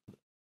whatever,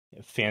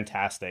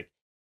 fantastic.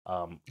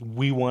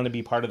 We want to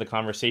be part of the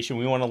conversation.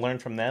 We want to learn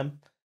from them.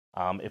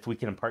 If we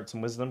can impart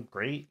some wisdom,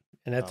 great.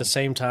 And at the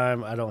same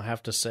time, I don't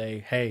have to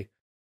say, hey,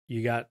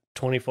 you got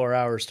 24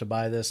 hours to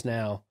buy this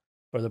now,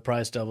 or the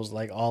price doubles,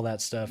 like all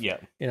that stuff. Yeah.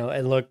 You know,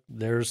 and look,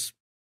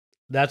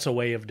 that's a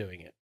way of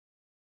doing it.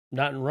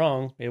 Nothing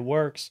wrong. It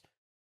works.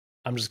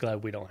 I'm just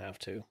glad we don't have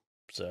to.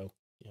 So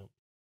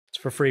it's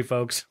for free,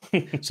 folks.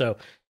 So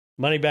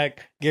money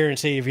back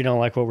guarantee if you don't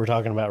like what we're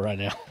talking about right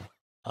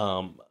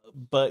now.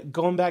 But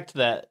going back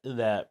to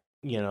that,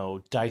 you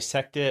know,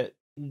 dissect it,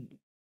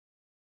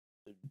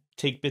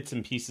 take bits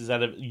and pieces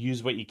out of it,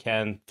 use what you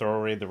can, throw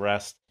away the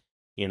rest.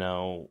 You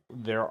know,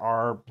 there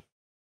are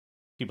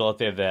people out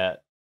there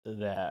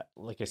that,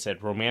 like I said,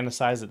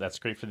 romanticize it. That's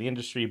great for the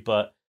industry,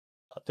 but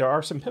there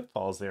are some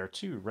pitfalls there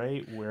too,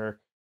 right?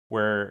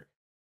 Where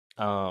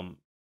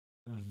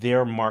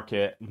their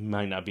market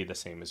might not be the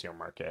same as your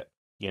market.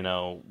 You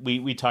know,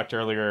 we talked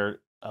earlier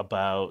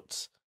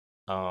about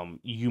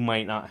you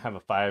might not have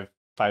a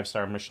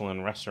five-star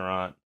Michelin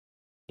restaurant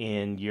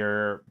in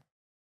your,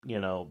 you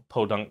know,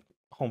 podunk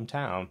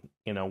hometown,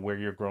 you know, where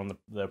you're growing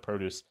the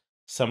produce.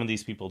 Some of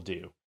these people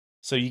do.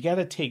 So you got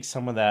to take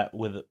some of that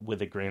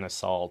with a grain of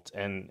salt,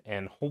 and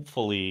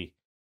hopefully,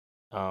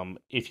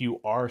 if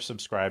you are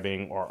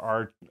subscribing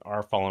or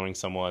are following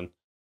someone,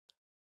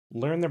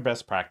 learn their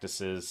best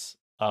practices,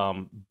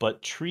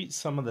 but treat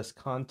some of this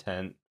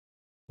content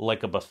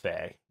like a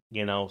buffet.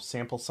 You know,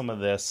 sample some of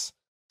this,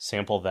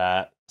 sample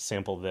that,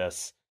 sample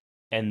this,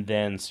 and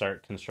then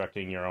start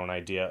constructing your own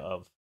idea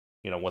of,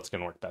 you know, what's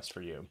going to work best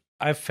for you.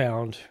 I've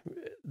found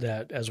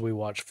that as we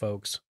watch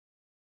folks,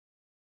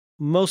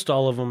 most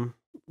all of them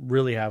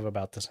really have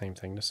about the same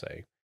thing to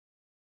say.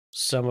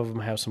 Some of them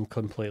have some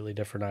completely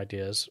different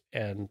ideas,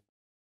 and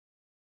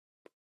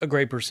a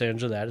great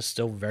percentage of that is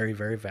still very,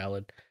 very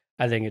valid.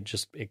 I think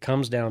it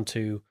comes down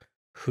to,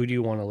 who do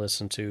you want to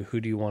listen to? Who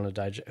do you want to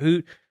digest?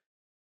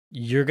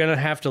 You're going to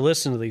have to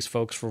listen to these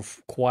folks for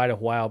quite a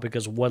while,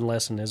 because one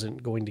lesson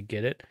isn't going to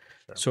get it.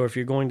 Sure. So if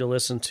you're going to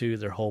listen to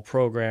their whole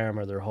program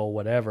or their whole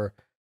whatever,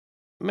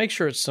 make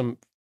sure it's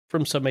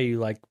from somebody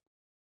you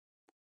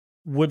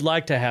would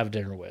like to have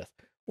dinner with,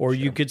 or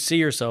sure, you could see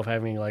yourself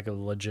having like a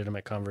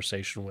legitimate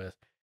conversation with.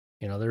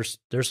 You know,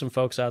 there's some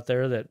folks out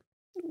there that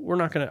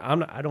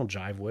I don't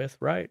jive with,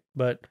 right?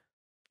 But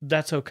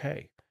that's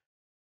okay.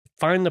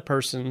 Find the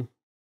person,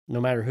 no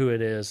matter who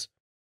it is,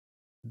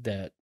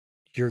 that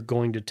you're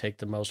going to take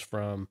the most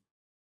from,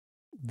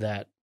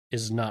 that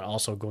is not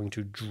also going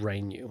to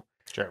drain you.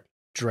 Sure.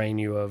 Drain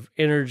you of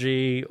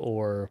energy,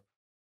 or,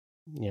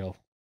 you know,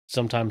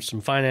 sometimes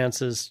some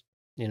finances,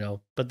 you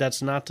know, but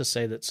that's not to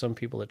say that some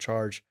people that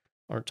charge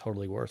aren't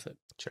totally worth it.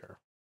 Sure.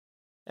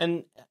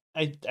 And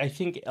I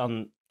think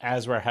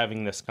as we're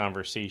having this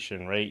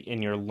conversation, right,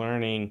 and you're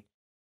learning,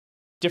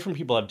 different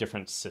people have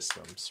different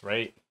systems,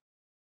 right?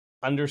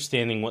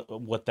 Understanding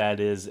what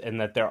that is,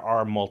 and that there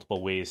are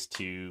multiple ways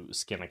to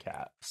skin a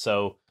cat.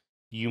 So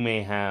you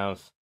may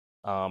have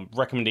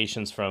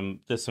recommendations from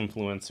this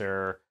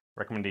influencer,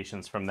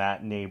 recommendations from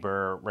that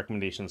neighbor,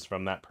 recommendations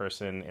from that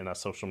person in a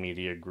social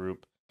media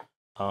group.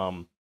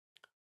 And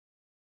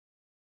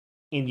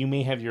you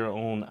may have your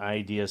own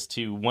ideas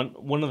too.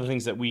 One of the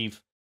things that we've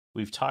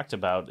talked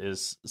about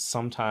is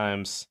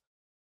sometimes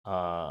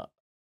a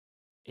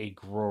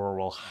grower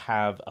will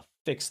have a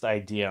fixed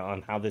idea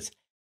on how this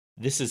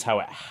is how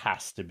it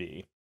has to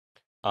be,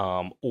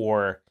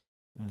 or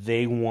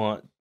they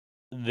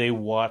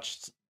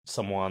watched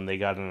someone, they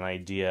got an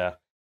idea,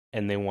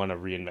 and they want to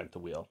reinvent the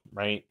wheel,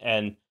 right?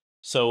 And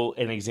so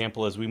an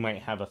example is, we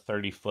might have a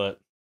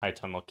 30-foot high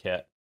tunnel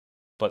kit,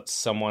 but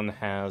someone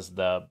has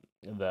the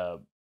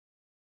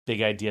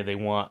big idea, they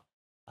want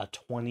a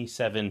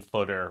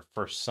 27-footer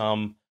for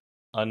some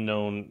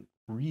unknown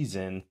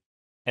reason,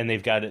 and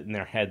they've got it in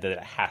their head that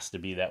it has to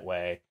be that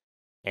way,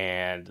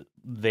 and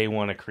they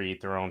want to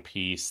create their own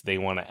piece. They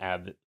want to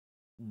add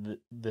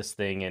this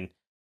thing, and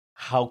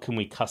how can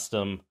we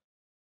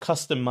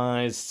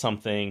customize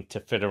something to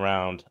fit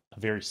around a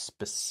very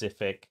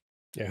specific.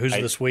 Yeah, who's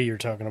this we you're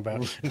talking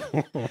about?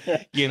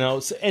 You know,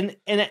 so, and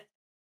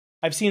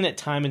I've seen it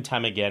time and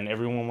time again.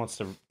 Everyone wants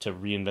to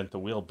reinvent the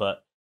wheel,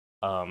 but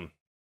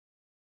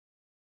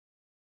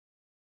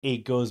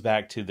it goes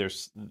back to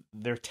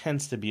there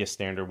tends to be a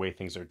standard way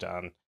things are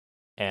done,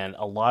 and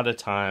a lot of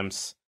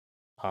times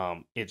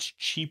it's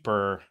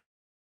cheaper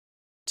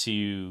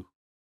to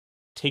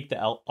take the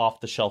off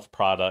the shelf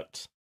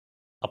product,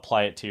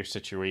 apply it to your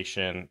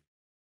situation,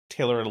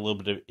 tailor it a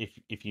little bit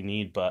if you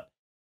need,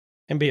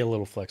 and be a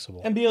little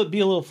flexible.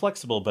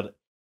 But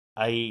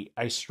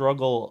I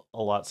struggle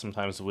a lot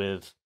sometimes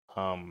with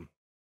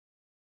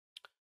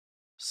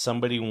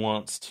somebody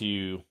wants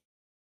to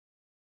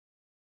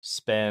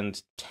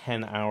spend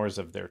 10 hours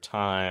of their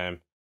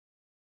time,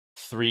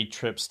 3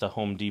 trips to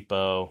Home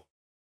Depot,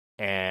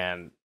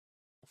 and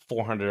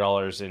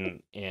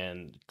 $400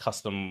 in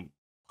custom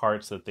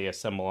parts that they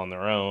assemble on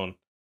their own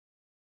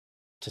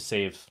to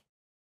save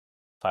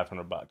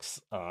 $500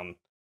 on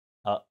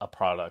a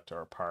product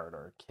or a part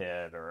or a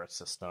kit or a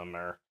system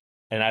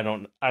and I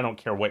don't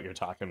care what you're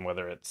talking,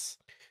 whether it's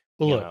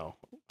look,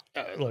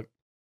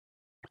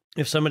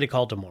 if somebody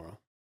called tomorrow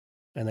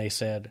and they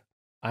said,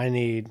 I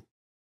need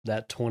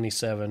that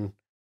 27,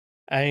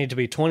 I need to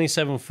be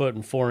 27 foot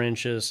and 4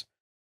 inches.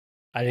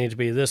 I need to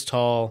be this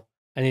tall.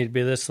 I need to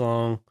be this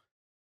long.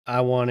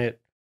 I want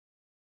it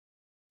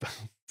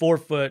 4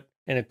 foot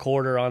and a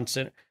quarter on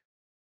center.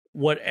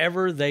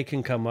 Whatever they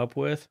can come up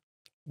with,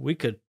 we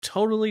could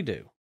totally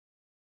do.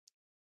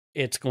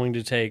 It's going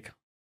to take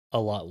a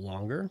lot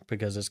longer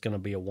because it's going to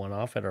be a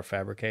one-off at our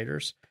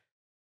fabricators.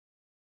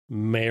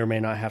 May or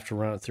may not have to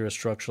run it through a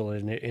structural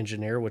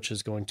engineer, which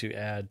is going to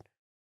add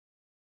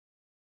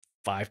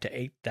 $5,000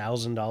 to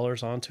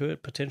 $8,000 onto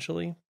it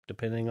potentially,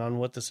 depending on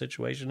what the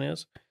situation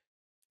is.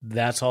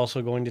 That's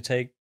also going to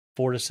take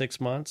 4 to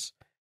 6 months.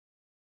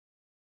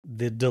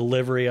 The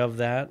delivery of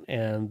that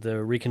and the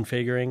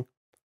reconfiguring,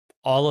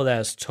 all of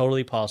that is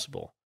totally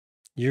possible.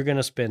 You're going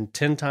to spend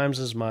 10 times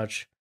as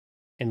much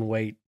and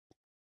wait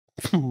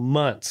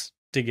months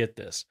to get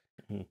this.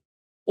 Mm-hmm.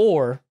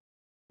 Or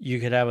you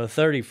could have a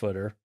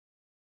 30-footer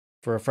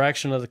for a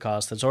fraction of the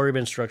cost that's already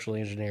been structurally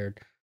engineered,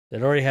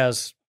 that already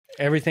has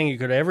everything you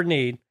could ever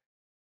need,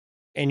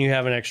 and you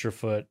have an extra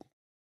foot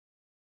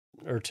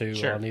or two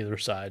on either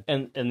side.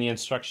 And the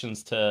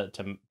instructions to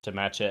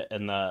match it,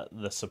 and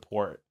the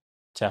support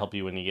to help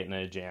you when you get in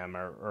a jam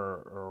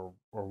or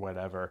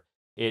whatever.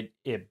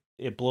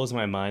 It blows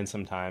my mind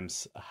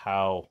sometimes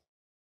how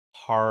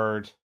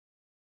hard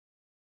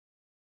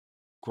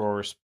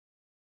growers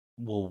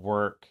will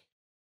work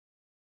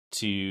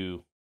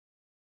to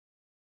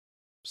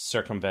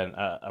circumvent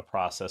a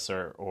process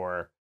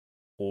or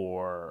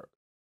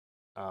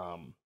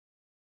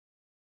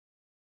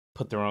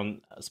put their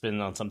own spin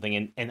on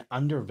something and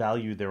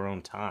undervalue their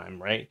own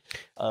time, right?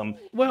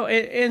 Well,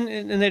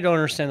 and they don't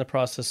understand the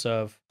process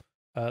of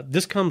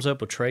this comes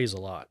up with trays a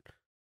lot.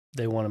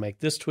 They want to make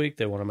this tweak,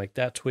 they want to make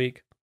that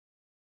tweak.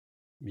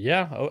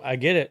 Yeah, I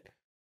get it.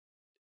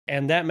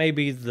 And that may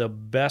be the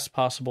best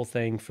possible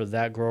thing for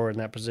that grower in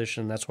that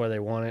position. That's why they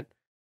want it.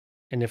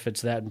 And if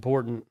it's that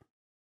important,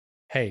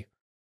 hey,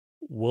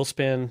 we'll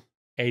spend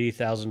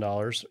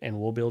 $80,000 and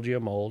we'll build you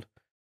a mold.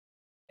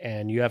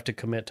 And you have to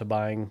commit to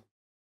buying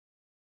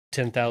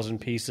 10,000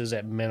 pieces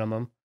at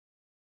minimum.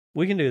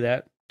 We can do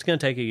that. It's going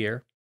to take a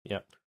year. Yeah.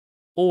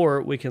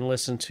 Or we can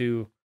listen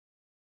to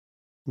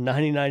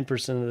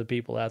 99% of the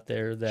people out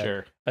there that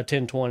a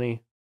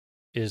 1020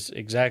 is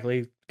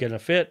exactly going to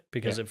fit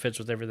because it fits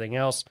with everything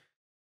else.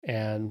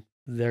 And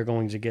they're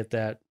going to get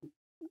that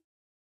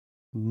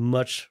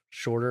much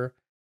shorter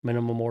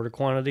minimum order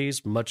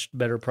quantities, much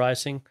better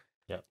pricing.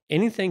 Yeah.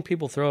 Anything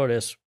people throw at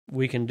us,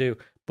 we can do.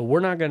 But we're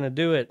not going to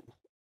do it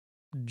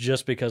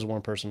just because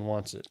one person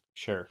wants it.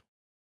 Sure.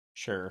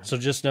 So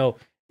just know,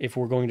 if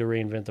we're going to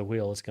reinvent the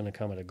wheel, it's going to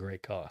come at a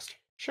great cost.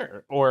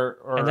 Sure.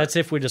 Or and that's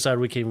if we decide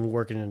we can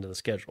work it into the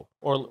schedule.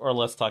 Or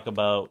let's talk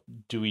about,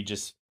 do we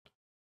just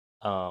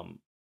throw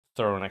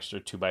an extra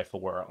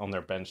 2x4 on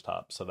their bench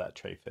top so that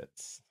tray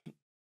fits,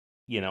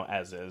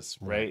 as is,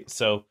 right?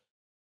 So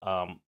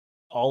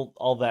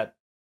all that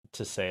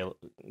to say,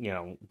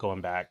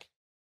 going back,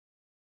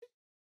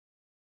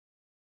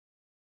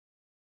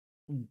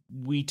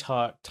 we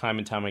talk time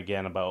and time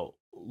again about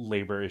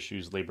labor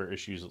issues,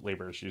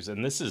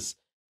 and this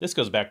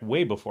goes back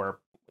way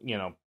before,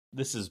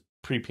 this is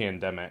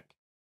pre-pandemic.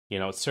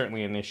 It's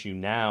certainly an issue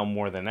now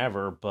more than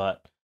ever,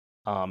 but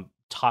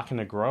talking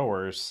to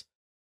growers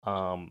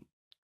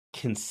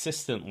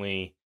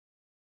consistently,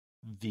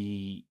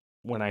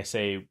 when I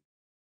say,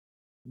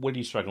 what are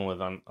you struggling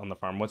with on the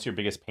farm? What's your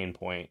biggest pain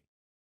point?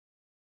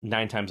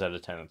 9 times out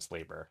of 10, it's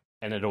labor,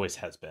 and it always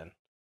has been.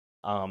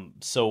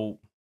 So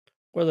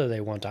whether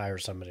they want to hire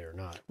somebody or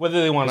not,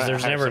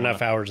 there's never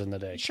enough hours in the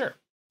day. Sure.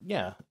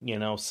 Yeah.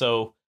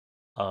 So,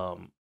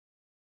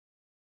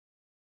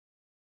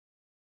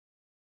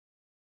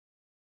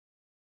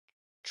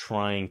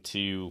 trying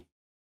to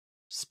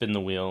spin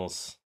the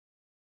wheels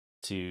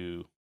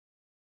to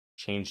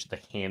change the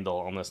handle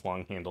on this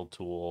long handled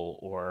tool,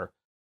 or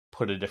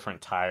put a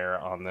different tire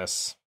on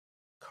this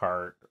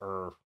cart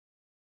or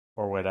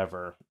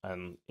whatever.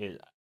 And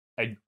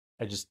I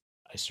just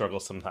I struggle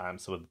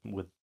sometimes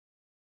with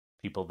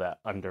people that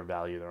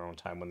undervalue their own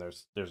time when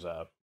there's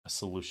a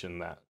solution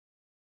that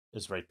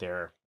is right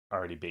there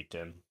already baked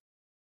in.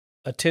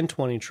 A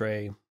 1020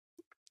 tray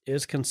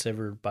is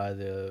considered by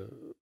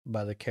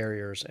the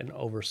carriers an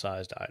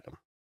oversized item.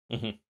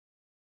 Mm-hmm.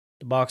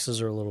 The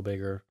boxes are a little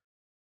bigger.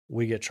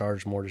 We get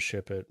charged more to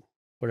ship it,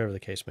 whatever the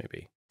case may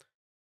be.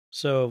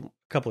 So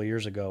a couple of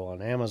years ago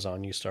on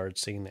Amazon, you started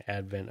seeing the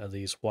advent of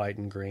these white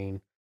and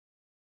green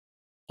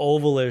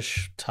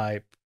ovalish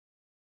type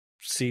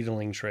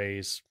seedling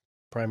trays,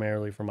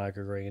 primarily for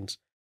microgreens.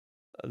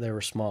 They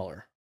were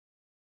smaller.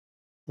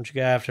 What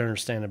you have to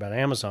understand about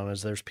Amazon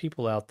is there's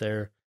people out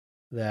there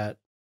that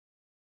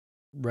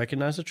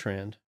recognize a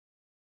trend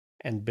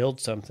and build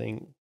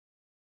something,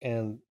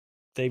 and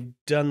they've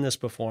done this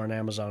before on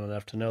Amazon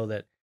enough to know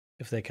that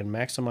if they can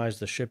maximize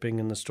the shipping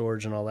and the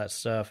storage and all that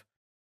stuff,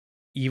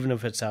 even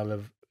if it's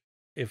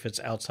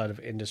outside of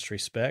industry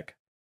spec,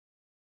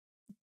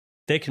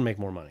 they can make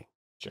more money.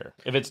 Sure.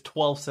 If it's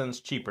 12 cents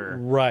cheaper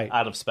right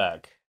out of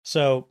spec.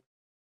 So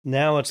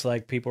now it's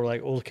like people are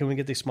like, well, can we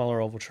get these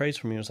smaller oval trays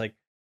from you? It's like,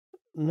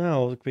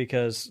 no,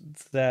 because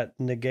that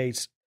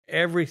negates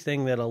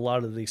everything that a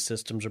lot of these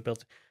systems are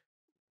built.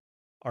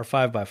 Our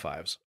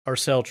 5x5s, our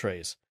cell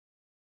trays,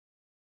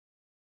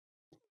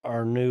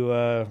 our new,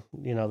 the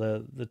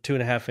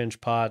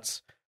 2.5-inch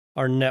pots,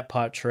 our net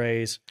pot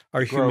trays,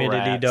 our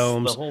humidity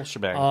domes, the whole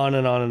shebang. On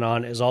and on and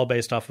on is all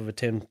based off of a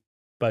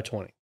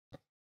 10x20.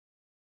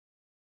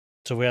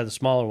 So if we had the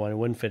smaller one, it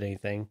wouldn't fit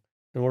anything.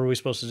 And what are we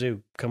supposed to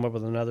do? Come up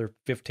with another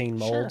 15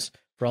 molds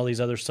for all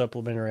these other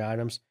supplementary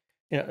items?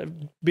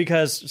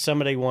 Because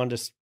somebody wanted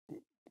to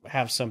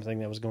have something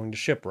that was going to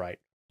ship right.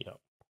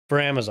 For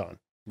Amazon.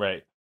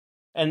 Right.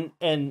 And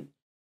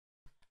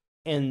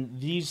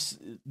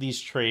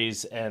these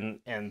trays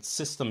and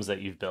systems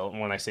that you've built,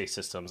 and when I say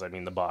systems, I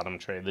mean the bottom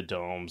tray, the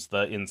domes,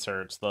 the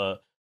inserts,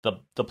 the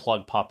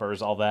plug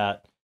poppers, all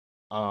that.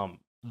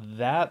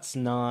 That's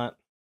not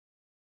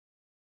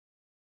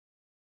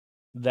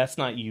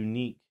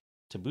unique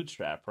to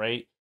Bootstrap,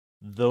 right?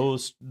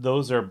 Those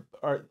are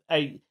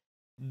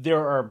there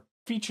are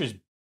features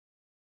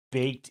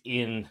baked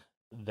in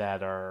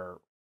that are,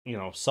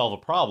 solve a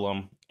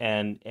problem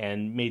and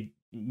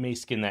may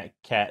skin that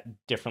cat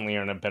differently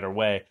or in a better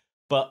way.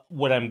 But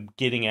what I'm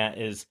getting at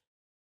is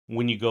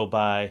when you go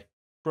buy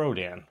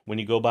Broaden, when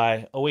you go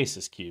buy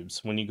Oasis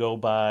cubes, when you go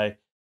buy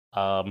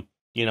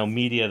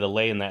media to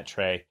lay in that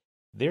tray,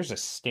 there's a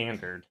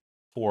standard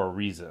for a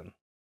reason.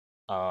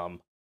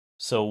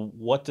 So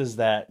what does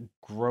that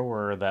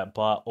grower that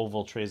bought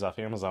oval trays off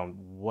Amazon,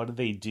 what do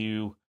they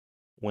do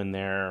when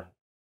their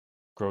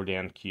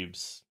Broaden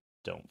cubes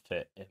don't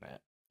fit in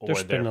it? They're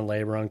spending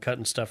labor on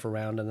cutting stuff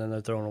around, and then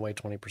they're throwing away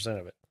 20%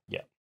 of it.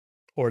 Yeah.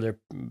 Or they're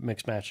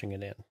mix matching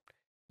it in.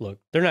 Look,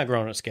 they're not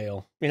growing at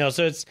scale.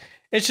 So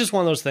it's just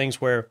one of those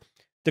things where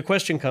the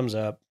question comes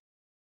up,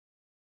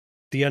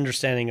 the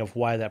understanding of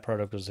why that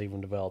product was even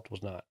developed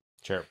was not.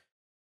 Sure.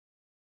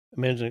 A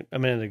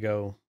minute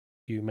ago,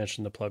 you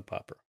mentioned the plug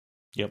popper.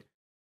 Yep.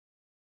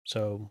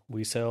 So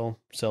we sell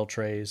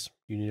trays.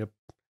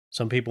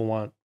 Some people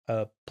want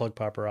a plug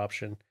popper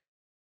option.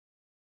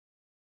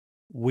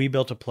 We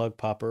built a plug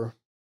popper.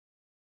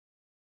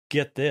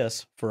 Get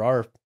this, for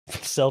our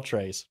cell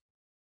trays.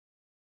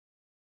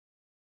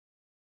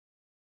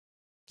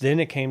 Then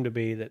it came to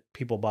be that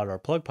people bought our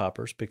plug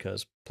poppers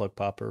because plug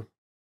popper,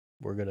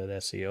 we're good at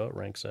SEO, it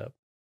ranks up.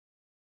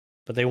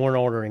 But they weren't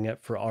ordering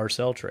it for our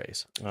cell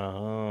trays.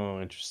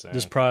 Oh, interesting.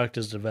 This product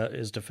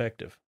is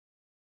defective.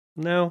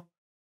 No,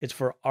 it's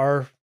for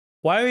our...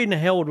 Why in the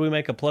hell would we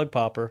make a plug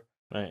popper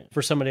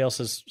for somebody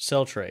else's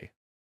cell tray?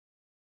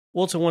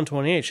 Well, it's a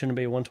 128. Shouldn't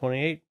it be a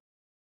 128?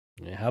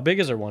 How big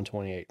is our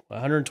 128?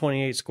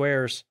 128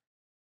 squares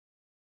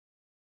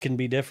can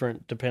be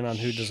different depending on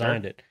who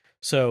designed it.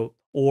 So,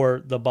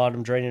 or the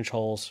bottom drainage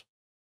holes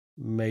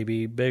may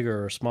be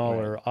bigger or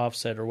smaller,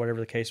 offset, or whatever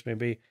the case may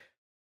be.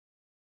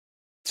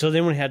 So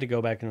then we had to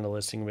go back into the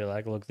listing and be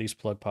like, look, these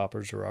plug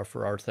poppers are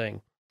for our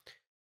thing.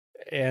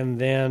 And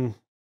then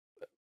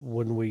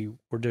when we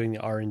were doing the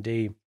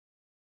R&D,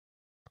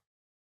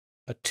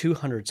 a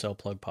 200 cell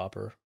plug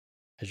popper,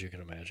 as you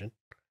can imagine,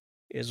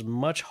 is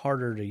much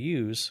harder to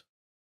use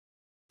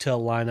to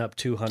line up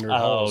 200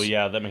 holes. Oh,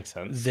 yeah, that makes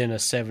sense. Than a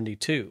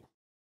 72.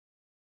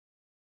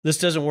 This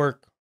doesn't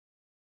work.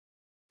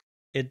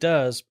 It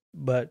does,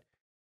 but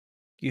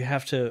you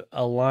have to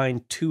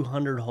align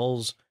 200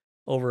 holes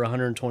over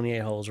 128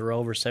 holes or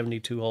over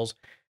 72 holes.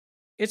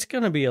 It's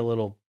going to be a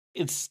little...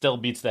 It still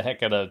beats the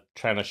heck out of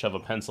trying to shove a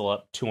pencil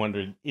up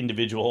 200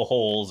 individual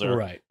holes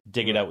or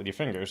dig it out with your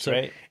fingers,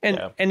 right?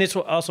 And it's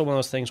also one of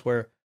those things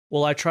where,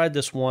 well, I tried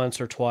this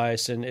once or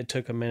twice and it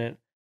took a minute.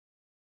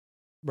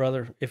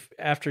 Brother, if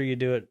after you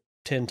do it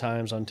 10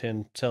 times on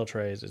 10 cell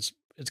trays,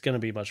 it's going to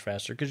be much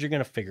faster because you're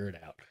going to figure it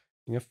out.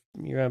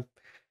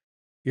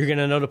 You're going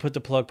to know to put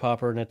the plug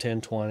popper in a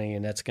 1020,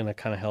 and that's going to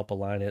kind of help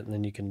align it, and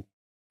then you can,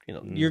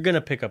 you're going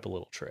to pick up a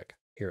little trick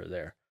here or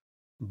there.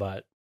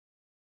 But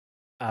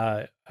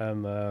I'm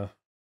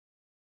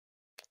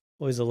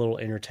always a little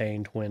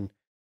entertained when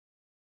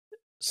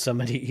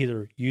somebody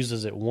either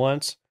uses it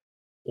once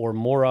or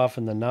more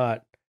often than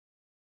not,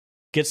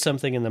 gets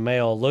something in the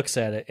mail, looks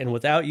at it, and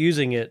without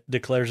using it,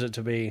 declares it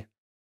to be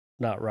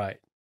not right.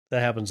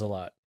 That happens a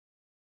lot.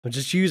 But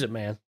just use it,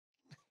 man.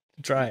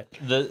 Try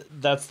it.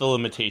 That's the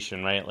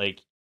limitation, right?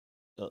 Like,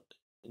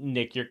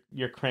 Nick,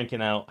 you're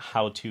cranking out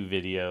how-to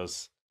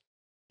videos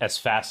as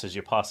fast as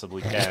you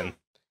possibly can,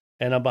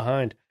 and I'm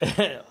behind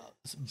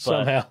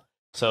somehow.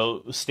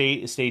 So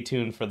stay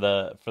tuned for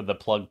the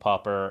plug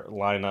popper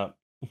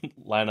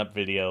lineup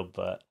video.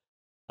 But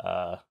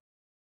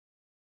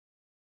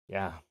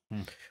yeah.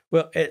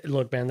 Well,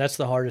 look, man, that's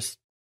the hardest.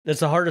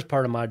 That's the hardest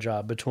part of my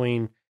job,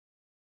 between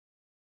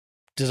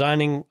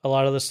designing a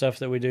lot of the stuff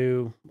that we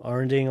do,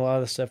 R&Ding a lot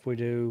of the stuff we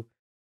do,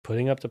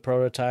 putting up the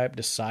prototype,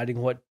 deciding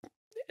what.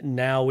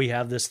 Now we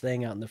have this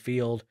thing out in the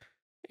field,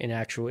 in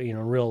actual,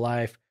 real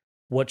life.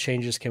 What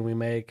changes can we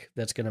make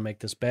that's going to make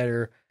this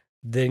better?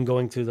 Then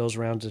going through those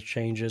rounds of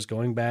changes,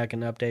 going back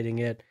and updating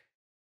it,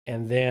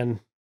 and then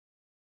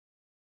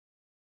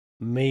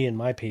me and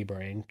my pea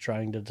brain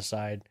trying to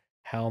decide,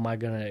 how am I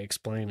going to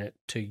explain it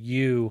to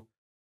you,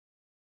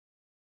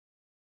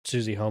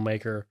 Susie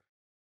Homemaker,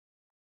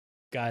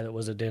 guy that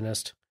was a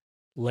dentist,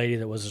 lady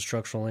that was a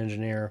structural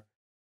engineer,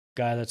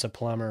 guy that's a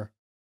plumber,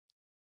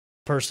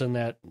 person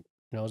that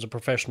is a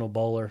professional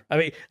bowler. I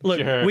mean, look,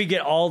 Sure. We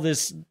get all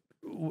these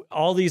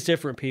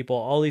different people,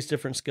 all these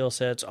different skill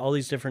sets, all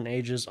these different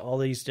ages, all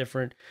these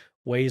different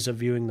ways of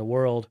viewing the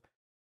world.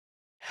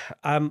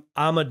 I'm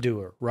a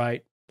doer,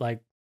 right? Like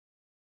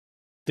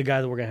the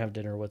guy that we're going to have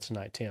dinner with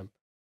tonight, Tim.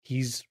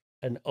 He's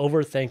an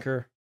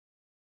overthinker.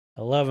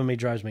 I love him. He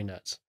drives me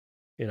nuts,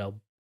 and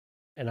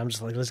I'm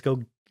just like, let's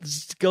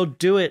go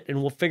do it,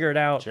 and we'll figure it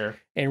out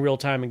in real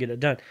time and get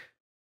it done.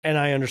 And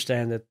I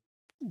understand that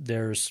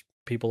there's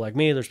people like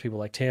me, there's people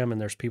like Tim, and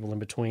there's people in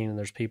between, and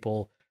there's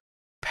people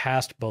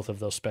past both of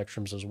those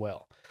spectrums as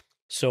well.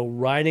 So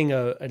writing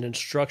an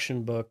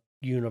instruction book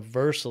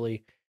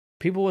universally,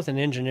 people with an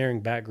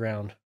engineering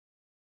background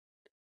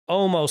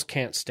almost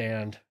can't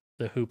stand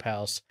the hoop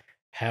house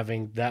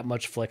having that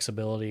much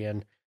flexibility.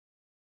 And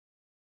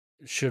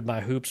should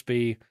my hoops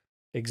be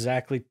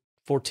exactly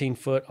 14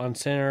 foot on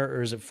center,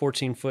 or is it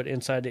 14 foot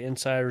inside to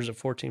inside, or is it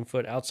 14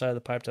 foot outside of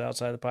the pipe to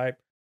outside of the pipe?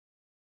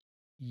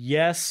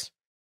 Yes.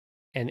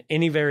 And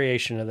any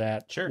variation of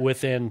that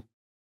within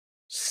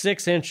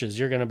 6 inches,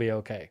 you're going to be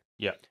okay.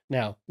 Yeah.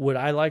 Now, would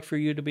I like for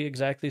you to be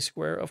exactly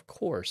square? Of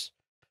course.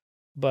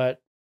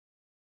 But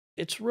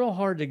it's real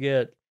hard to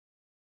get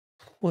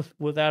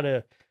without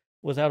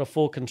a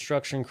full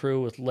construction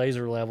crew with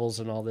laser levels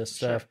and all this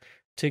stuff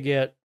to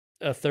get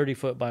a 30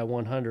 foot by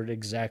 100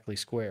 exactly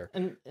square.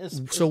 And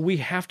so we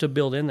have to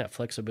build in that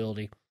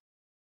flexibility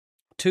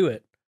to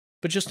it,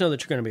 but just know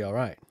that you're going to be all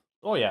right.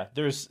 Oh yeah.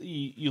 There's,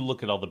 you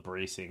look at all the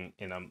bracing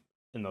in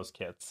those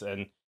kits,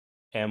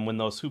 and when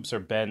those hoops are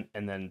bent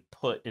and then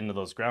put into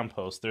those ground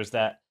posts, there's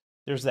that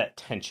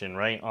tension,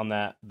 right, on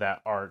that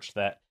arch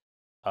that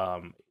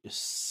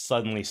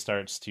suddenly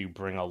starts to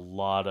bring a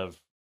lot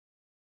of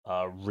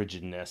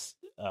rigidness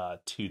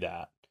to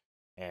that.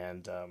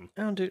 And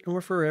dude, we're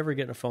forever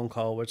getting a phone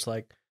call where it's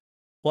like,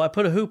 well, I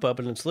put a hoop up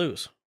and it's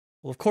loose.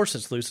 Well, of course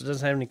it's loose. It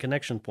doesn't have any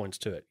connection points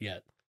to it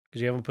yet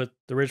because you haven't put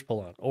the ridge pull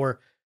on. Or,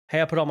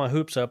 hey, I put all my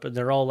hoops up and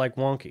they're all like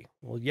wonky.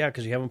 Well, yeah,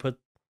 because you haven't put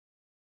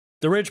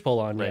the ridge pull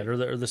on yet,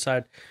 or the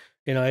side.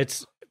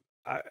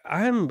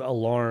 I'm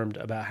alarmed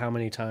about how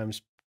many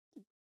times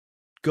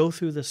go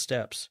through the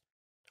steps,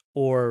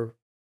 or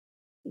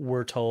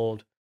we're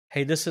told,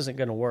 hey, this isn't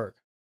going to work.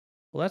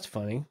 Well, that's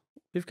funny.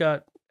 We've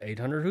got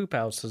 800 hoop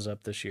houses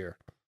up this year.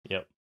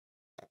 Yep.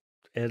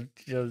 And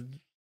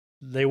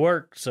they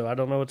work, so I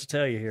don't know what to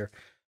tell you here.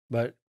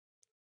 But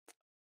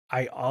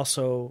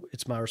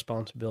it's my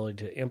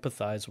responsibility to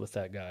empathize with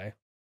that guy.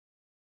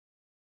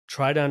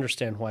 Try to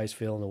understand why he's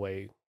feeling the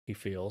way he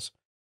feels.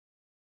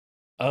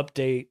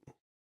 Update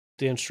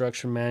the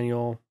instruction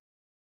manual.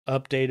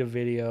 Update a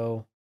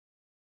video.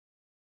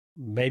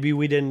 Maybe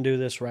we didn't do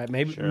this right.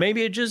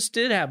 Maybe it just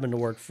did happen to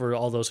work for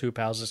all those hoop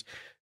houses.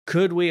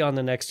 Could we on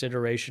the next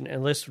iteration?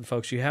 And listen,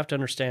 folks, you have to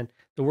understand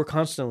that we're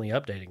constantly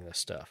updating this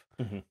stuff.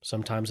 Mm-hmm.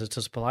 Sometimes it's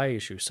a supply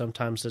issue.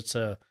 Sometimes it's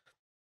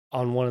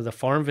on one of the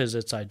farm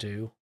visits I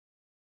do.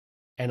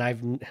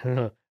 And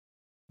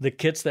the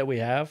kits that we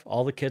have,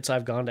 all the kits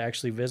I've gone to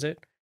actually visit,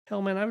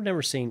 hell, man, I've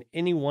never seen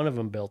any one of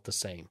them built the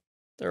same.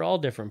 They're all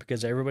different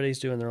because everybody's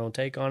doing their own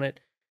take on it.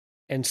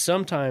 And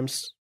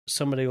sometimes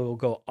somebody will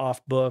go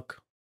off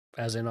book,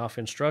 as in off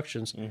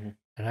instructions, and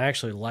I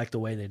actually like the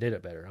way they did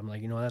it better. I'm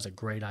like, that's a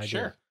great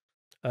idea.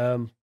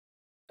 Sure.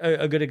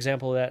 A good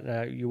example of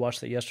that, you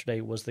watched that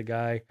yesterday, was the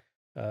guy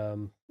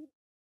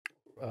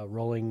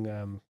rolling,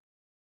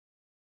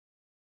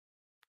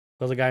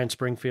 the guy in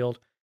Springfield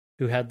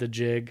who had the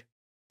jig.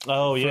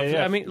 Oh,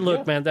 yeah. I mean,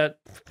 look, man,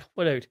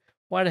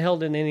 why the hell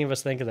didn't any of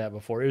us think of that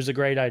before? It was a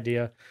great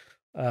idea.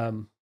 I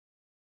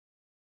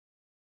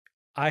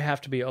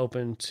have to be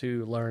open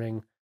to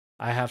learning.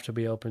 I have to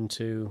be open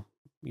to,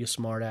 you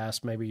smart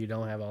ass, maybe you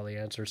don't have all the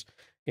answers,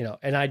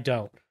 and I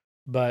don't.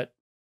 But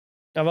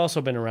I've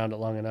also been around it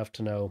long enough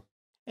to know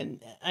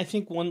And I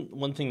think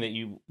one thing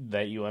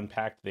that you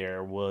unpacked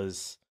there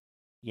was,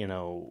 you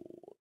know,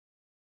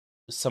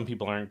 some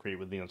people aren't great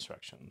with the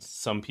instructions.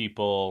 Some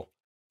people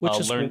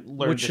learn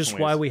which is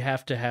different why ways. we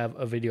have to have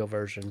a video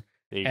version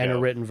There you and a go.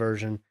 written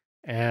version,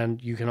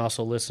 and you can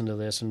also listen to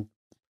this and,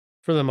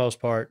 for the most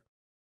part,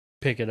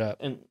 pick it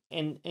up.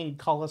 And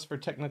call us for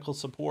technical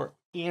support,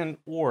 and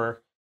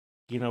or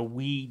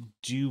we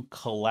do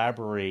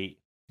collaborate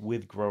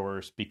with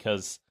growers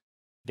because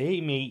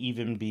they may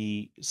even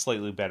be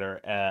slightly better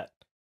at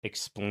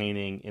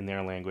explaining in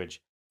their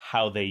language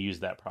how they use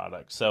that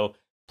product. So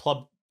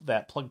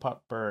that plug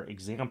popper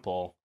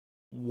example,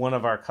 one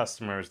of our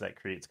customers that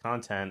creates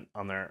content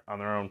on their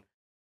own,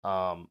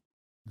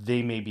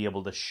 they may be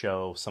able to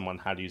show someone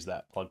how to use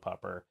that plug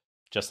popper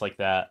just like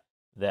that.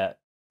 That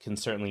can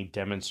certainly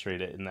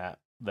demonstrate it in that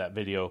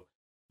video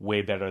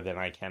way better than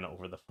I can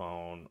over the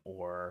phone,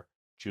 or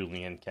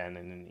Julian can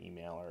in an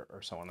email,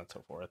 or so on and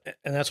so forth.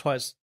 And that's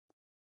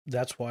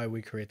why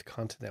we create the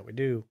content that we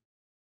do.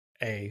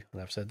 And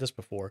I've said this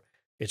before,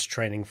 it's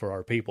training for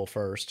our people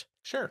first.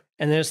 Sure.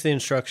 And then it's the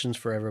instructions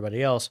for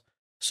everybody else.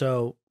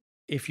 So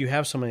if you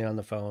have somebody on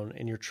the phone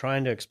and you're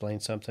trying to explain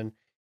something,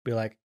 be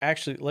like,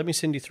 actually, let me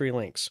send you 3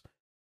 links.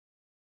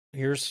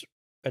 Here's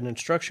an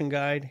instruction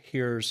guide.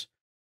 Here's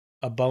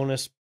a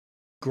bonus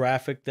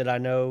graphic that I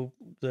know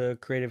the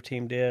creative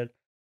team did.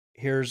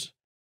 Here's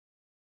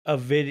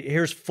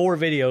here's 4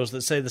 videos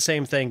that say the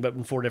same thing, but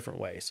in 4 different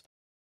ways.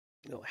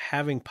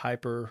 Having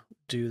Piper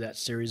do that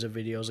series of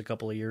videos a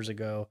couple of years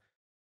ago,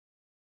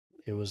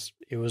 it was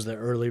the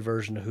early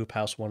version of Hoop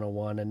House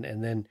 101,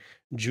 and then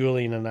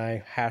Julian and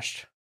I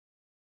hashed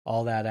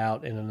all that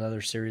out in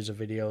another series of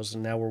videos,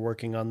 and now we're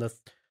working on the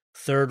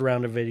third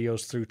round of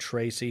videos through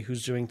Tracy,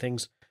 who's doing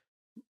things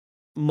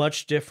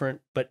much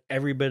different, but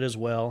every bit as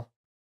well.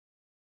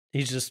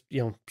 He's just,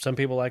 some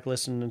people like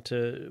listening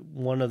to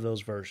one of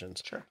those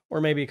versions. Sure. Or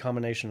maybe a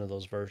combination of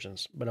those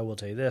versions. But I will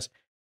tell you this.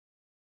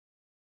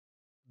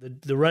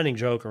 The running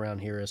joke around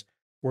here is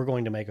we're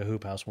going to make a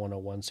Hoop House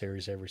 101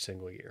 series every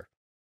single year.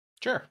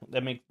 Sure.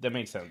 That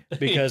makes sense.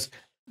 Because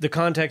the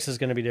context is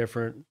going to be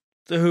different.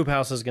 The Hoop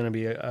House is going to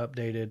be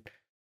updated.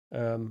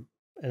 And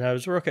I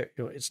was okay.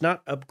 It's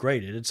not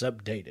upgraded, it's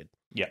updated.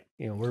 Yeah.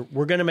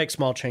 We're going to make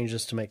small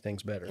changes to make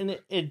things better. And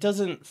it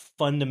doesn't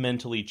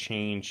fundamentally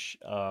change.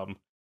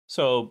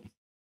 So,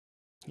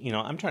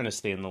 I'm trying to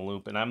stay in the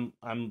loop, and I'm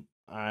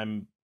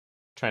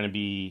trying to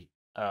be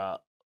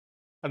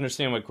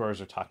understand what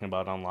growers are talking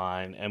about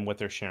online and what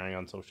they're sharing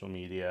on social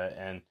media,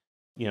 and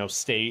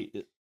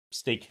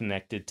stay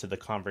connected to the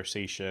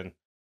conversation,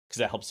 because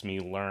that helps me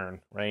learn,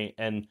 right?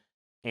 And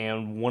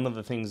one of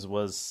the things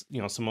was,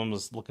 someone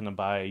was looking to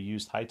buy a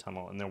used high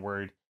tunnel, and they're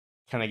worried,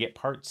 can I get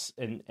parts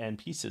and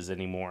pieces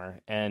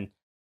anymore? And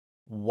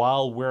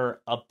while we're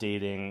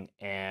updating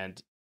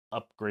and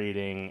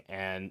upgrading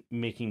and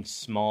making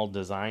small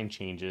design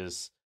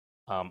changes,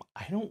 I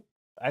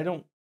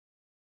don't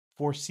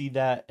foresee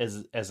that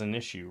as an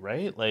issue,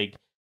 right? Like,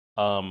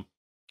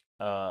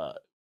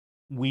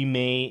 we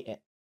may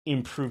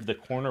improve the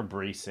corner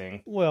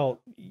bracing.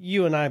 Well,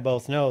 you and I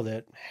both know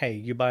that, hey,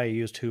 you buy a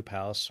used hoop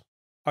house.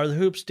 Are the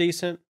hoops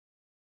decent?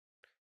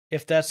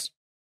 If that's...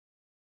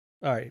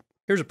 All right,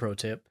 here's a pro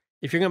tip.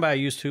 If you're going to buy a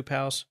used hoop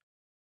house,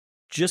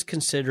 just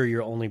consider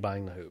you're only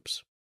buying the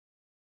hoops.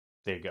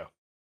 There you go.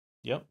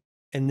 Yep.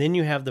 And then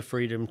you have the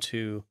freedom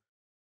to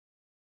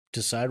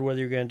decide whether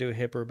you're going to do a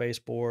hip or a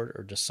baseboard,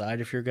 or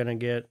decide if you're going to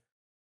get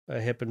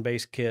a hip and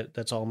base kit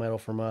that's all metal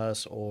from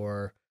us,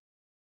 or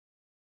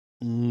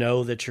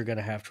know that you're going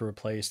to have to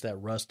replace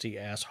that rusty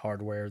ass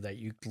hardware that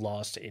you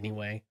lost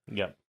anyway.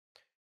 Yep.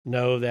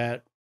 Know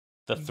that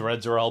the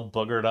threads are all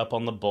boogered up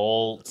on the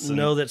bolts.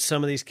 Know that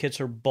some of these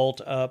kits are bolt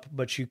up,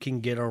 but you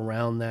can get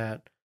around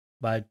that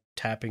by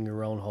tapping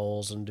your own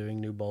holes and doing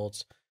new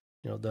bolts.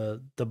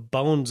 The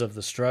bones of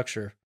the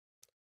structure.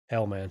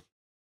 Hell, man.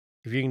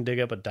 If you can dig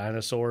up a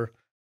dinosaur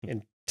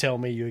and tell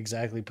me you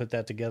exactly put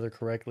that together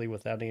correctly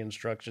without any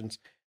instructions,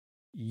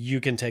 you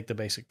can take the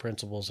basic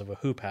principles of a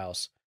hoop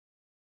house.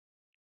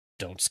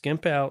 Don't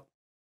skimp out.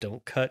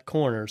 Don't cut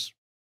corners.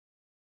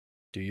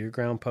 Do your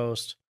ground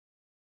post.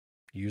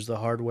 Use the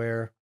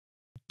hardware.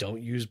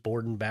 Don't use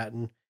board and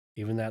batten.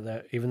 Even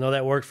though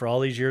that worked for all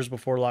these years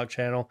before Lock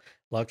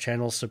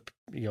Channel's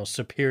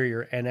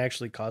superior and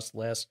actually costs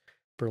less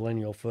per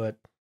lineal foot.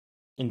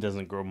 And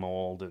doesn't grow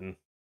mold,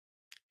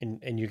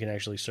 and you can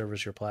actually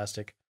service your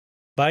plastic.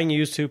 Buying a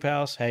used hoop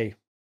house, hey,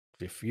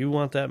 if you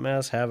want that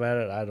mess, have at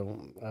it.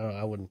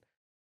 I wouldn't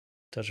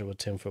touch it with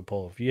 10-foot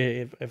pole.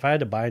 If I had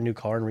to buy a new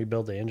car and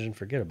rebuild the engine,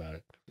 forget about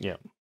it. Yeah.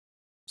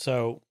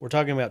 So we're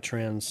talking about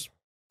trends.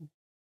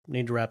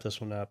 Need to wrap this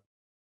one up.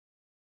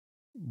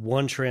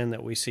 One trend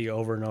that we see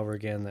over and over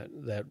again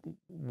that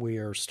we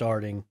are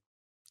starting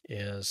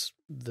is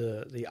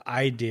the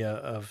idea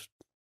of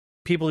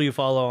people you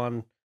follow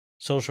on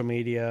social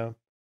media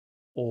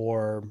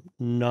or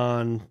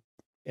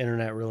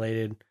non-internet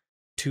related,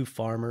 2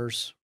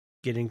 farmers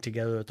getting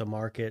together at the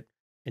market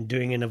and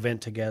doing an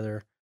event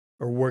together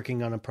or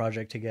working on a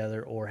project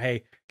together, or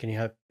hey, can you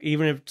help?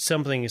 Even if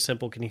something is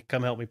simple, can you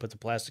come help me put the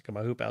plastic in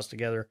my hoop house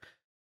together?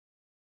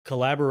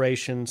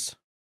 Collaborations.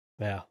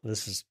 Yeah,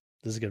 this is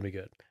going to be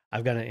good.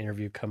 I've got an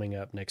interview coming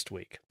up next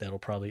week. That'll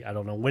probably, I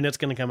don't know when it's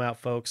going to come out,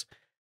 folks,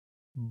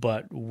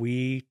 but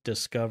we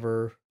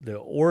discover the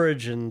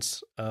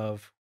origins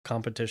of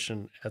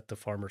competition at the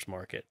farmers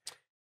market,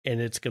 and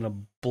it's going to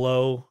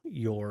blow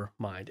your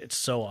mind. It's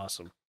so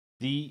awesome.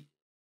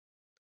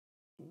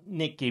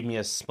 Nick gave me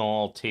a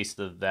small taste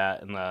of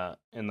that in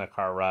the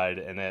car ride,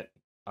 and it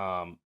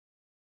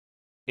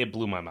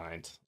blew my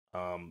mind.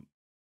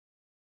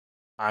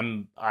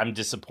 I'm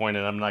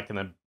disappointed. I'm not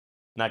gonna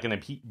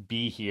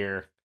be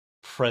here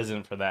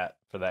present for that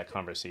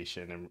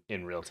conversation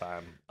in real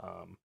time.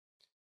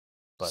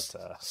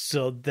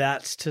 So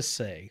that's to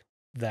say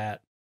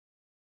that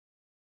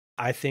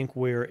I think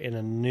we're in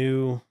a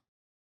new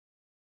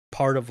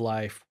part of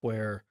life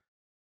where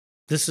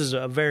this is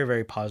a very,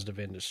 very positive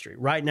industry.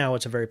 Right now,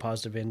 it's a very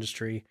positive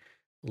industry.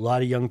 A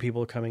lot of young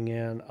people are coming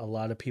in. A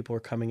lot of people are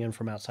coming in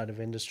from outside of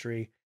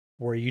industry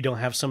where you don't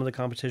have some of the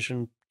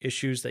competition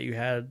issues that you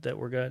had that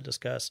we're going to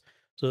discuss.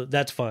 So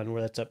that's fun,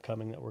 where that's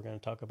upcoming that we're going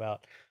to talk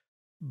about.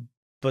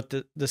 But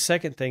the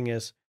second thing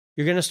is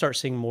you're going to start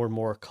seeing more and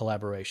more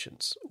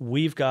collaborations.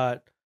 We've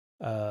got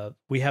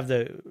we had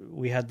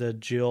the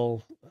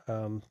Jill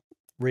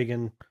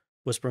Regan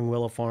Whispering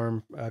Willow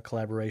Farm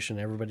collaboration.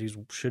 Everybody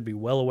should be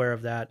well aware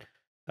of that.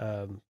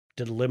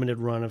 Did a limited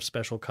run of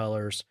special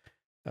colors.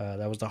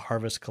 That was the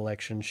Harvest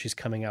collection. She's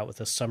coming out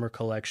with a summer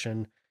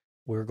collection.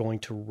 We're going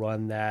to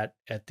run that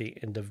at the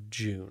end of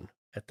June.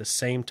 At the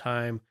same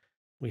time,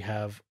 we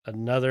have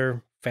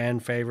another fan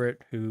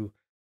favorite who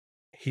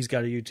he's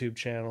got a YouTube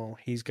channel.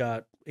 He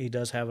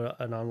does have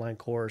an online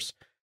course.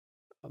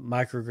 A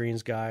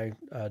microgreens guy,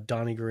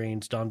 Don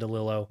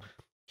DeLillo.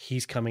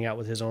 He's coming out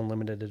with his own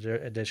limited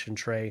edition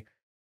tray.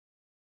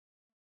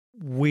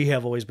 We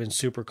have always been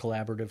super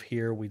collaborative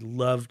here. We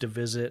love to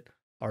visit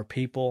our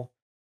people.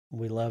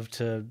 We love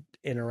to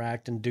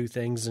interact and do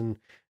things. And,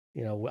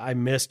 I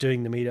miss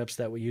doing the meetups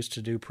that we used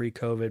to do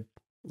pre-COVID.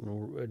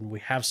 And we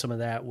have some of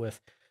that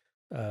with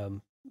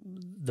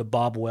the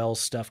Bob Wells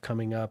stuff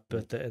coming up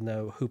in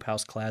the Hoop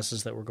House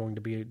classes that we're going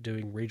to be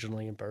doing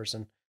regionally in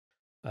person.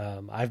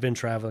 I've been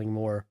traveling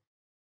more.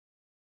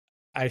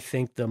 I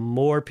think the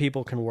more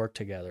people can work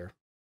together,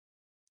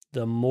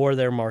 the more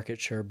their market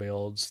share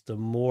builds, the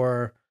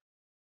more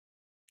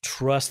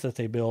trust that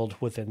they build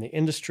within the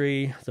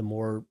industry, the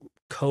more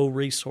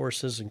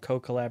co-resources and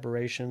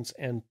co-collaborations.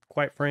 And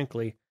quite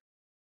frankly,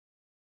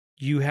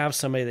 you have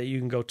somebody that you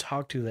can go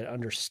talk to that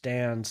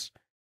understands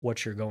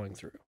what you're going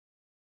through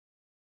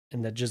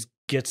and that just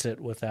gets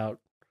it without,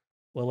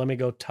 well, let me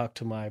go talk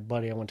to my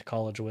buddy I went to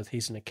college with.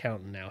 He's an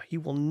accountant now. He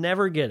will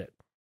never get it,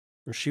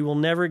 or she will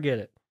never get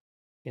it.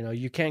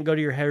 You can't go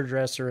to your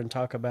hairdresser and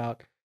talk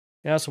about,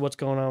 so what's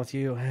going on with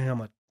you? Hey,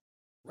 my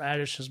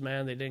radishes,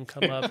 man, they didn't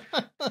come up.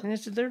 And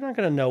they're not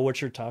going to know what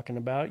you're talking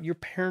about. Your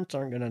parents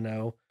aren't going to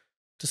know.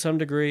 To some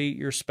degree,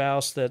 your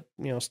spouse that,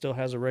 still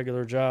has a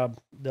regular job,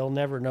 they'll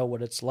never know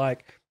what it's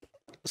like.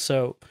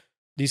 So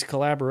these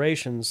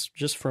collaborations,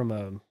 just from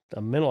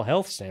a mental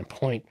health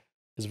standpoint,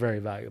 is very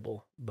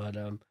valuable. But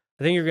I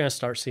think you're going to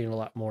start seeing a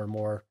lot more and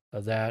more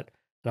of that.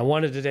 And I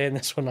wanted to end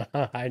this one on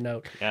a high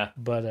note. Yeah.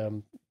 But,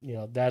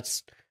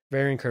 that's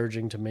very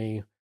encouraging to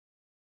me.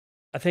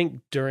 I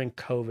think during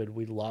COVID,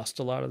 we lost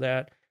a lot of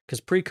that because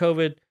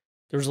pre-COVID,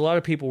 there was a lot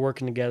of people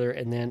working together,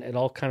 and then it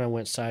all kind of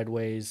went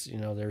sideways.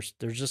 There's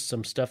just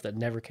some stuff that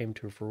never came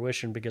to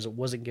fruition because it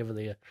wasn't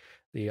given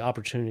the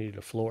opportunity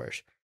to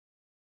flourish.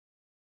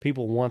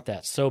 People want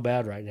that so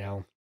bad right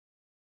now,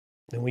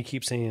 and we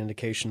keep seeing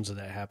indications of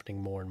that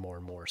happening more and more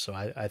and more. So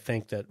I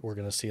think that we're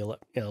going to see a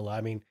lot.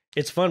 I mean,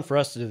 it's fun for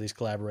us to do these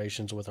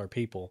collaborations with our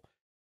people.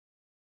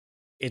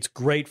 It's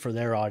great for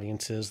their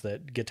audiences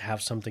that get to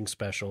have something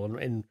special,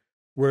 and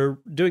we're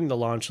doing the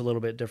launch a little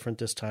bit different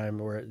this time,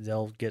 where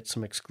they'll get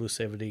some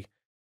exclusivity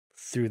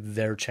through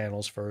their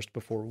channels first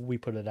before we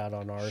put it out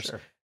on ours.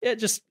 Sure.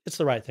 It's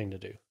the right thing to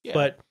do. Yeah.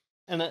 But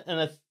and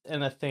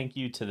a thank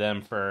you to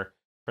them for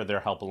their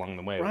help along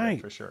the way.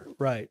 Right, for sure.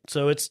 Right.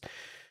 So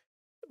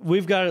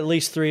we've got at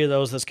least 3 of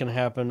those that's going to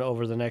happen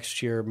over the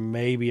next year,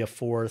 maybe a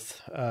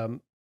 4th.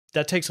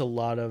 That takes a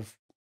lot of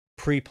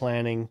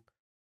pre-planning.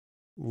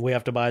 We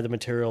have to buy the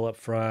material up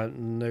front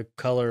and the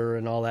color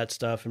and all that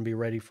stuff and be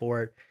ready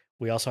for it.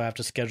 We also have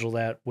to schedule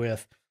that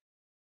with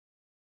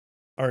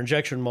our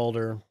injection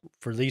molder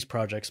for these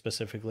projects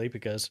specifically,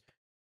 because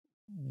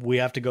we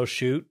have to go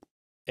shoot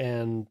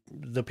and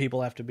the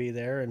people have to be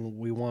there, and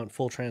we want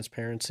full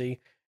transparency.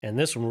 And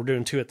this one, we're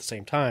doing 2 at the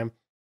same time,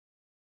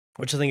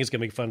 which I think is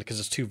going to be fun because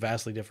it's 2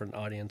 vastly different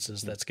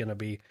audiences. That's going to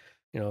be,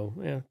 get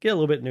a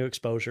little bit new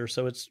exposure.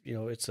 So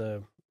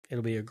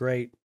it'll be a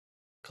great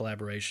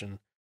collaboration.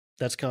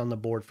 That's on the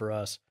board for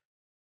us,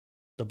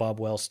 the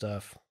Bob Wells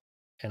stuff.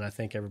 And I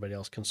think everybody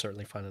else can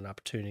certainly find an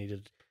opportunity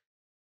to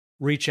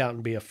reach out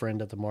and be a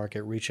friend of the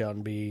market, reach out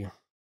and be,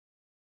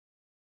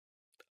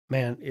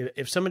 man,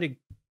 if somebody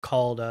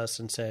called us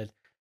and said,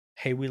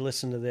 hey, we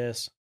listened to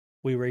this,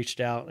 we reached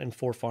out and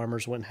 4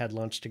 farmers went and had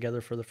lunch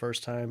together for the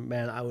first time,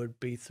 man, I would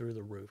be through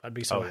the roof. I'd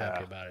be so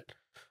happy about it.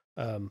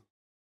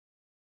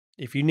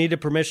 If you needed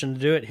permission to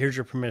do it, here's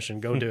your permission.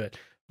 Go do it.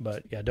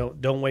 But yeah,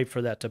 don't wait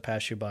for that to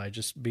pass you by.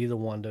 Just be the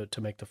one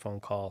to make the phone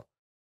call,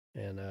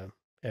 and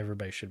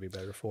everybody should be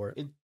better for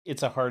it.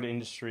 It's a hard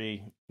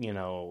industry,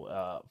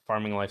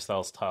 farming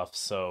lifestyle is tough.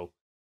 So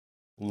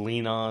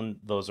lean on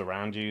those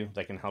around you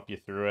that can help you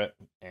through it.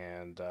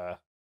 And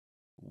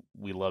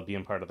we love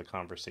being part of the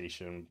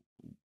conversation.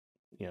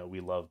 We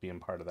love being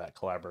part of that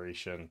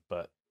collaboration,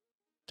 but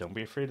don't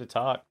be afraid to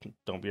talk.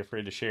 Don't be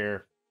afraid to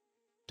share.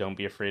 Don't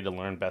be afraid to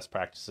learn best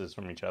practices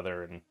from each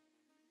other and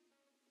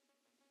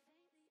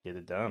get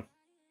it done.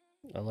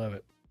 I love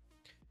it.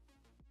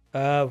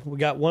 We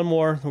got one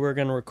more we're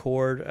going to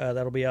record.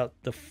 That'll be out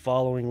the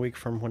following week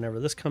from whenever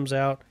this comes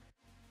out.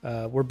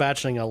 We're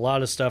batching a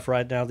lot of stuff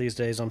right now these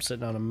days. I'm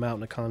sitting on a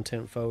mountain of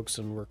content, folks,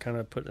 and we're kind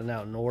of putting it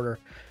out in order.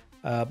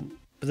 But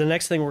the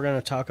next thing we're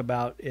going to talk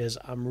about is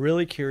I'm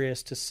really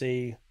curious to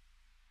see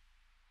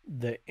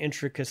the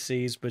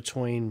intricacies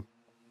between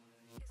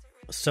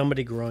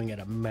somebody growing at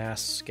a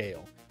mass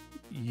scale.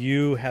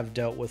 You have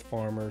dealt with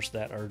farmers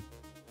that are...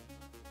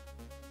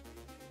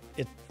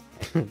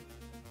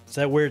 It's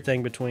that weird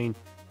thing between,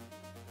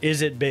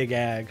 is it big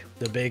ag,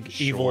 the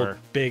big evil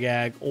big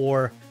ag,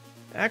 or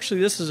actually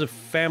this is a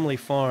family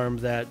farm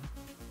that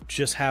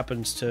just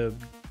happens to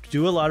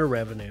do a lot of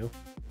revenue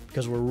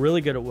because we're really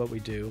good at what we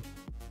do,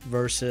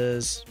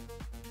 versus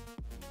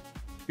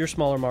your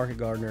smaller market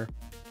gardener.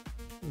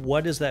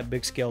 What is that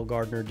big scale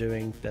gardener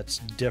doing that's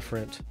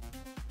different,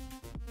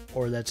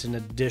 or that's in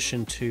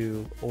addition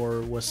to, or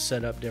was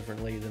set up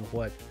differently than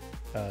what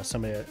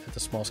somebody at the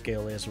small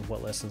scale is, and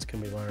what lessons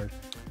can be learned?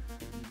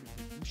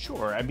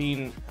 Sure. I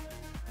mean,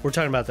 we're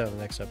talking about that in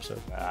the next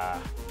episode.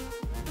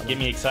 Get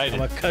me excited. I'm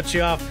going to cut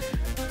you off.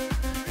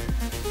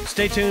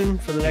 Stay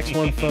tuned for the next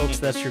one, folks.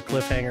 That's your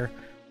cliffhanger.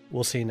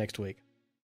 We'll see you next week.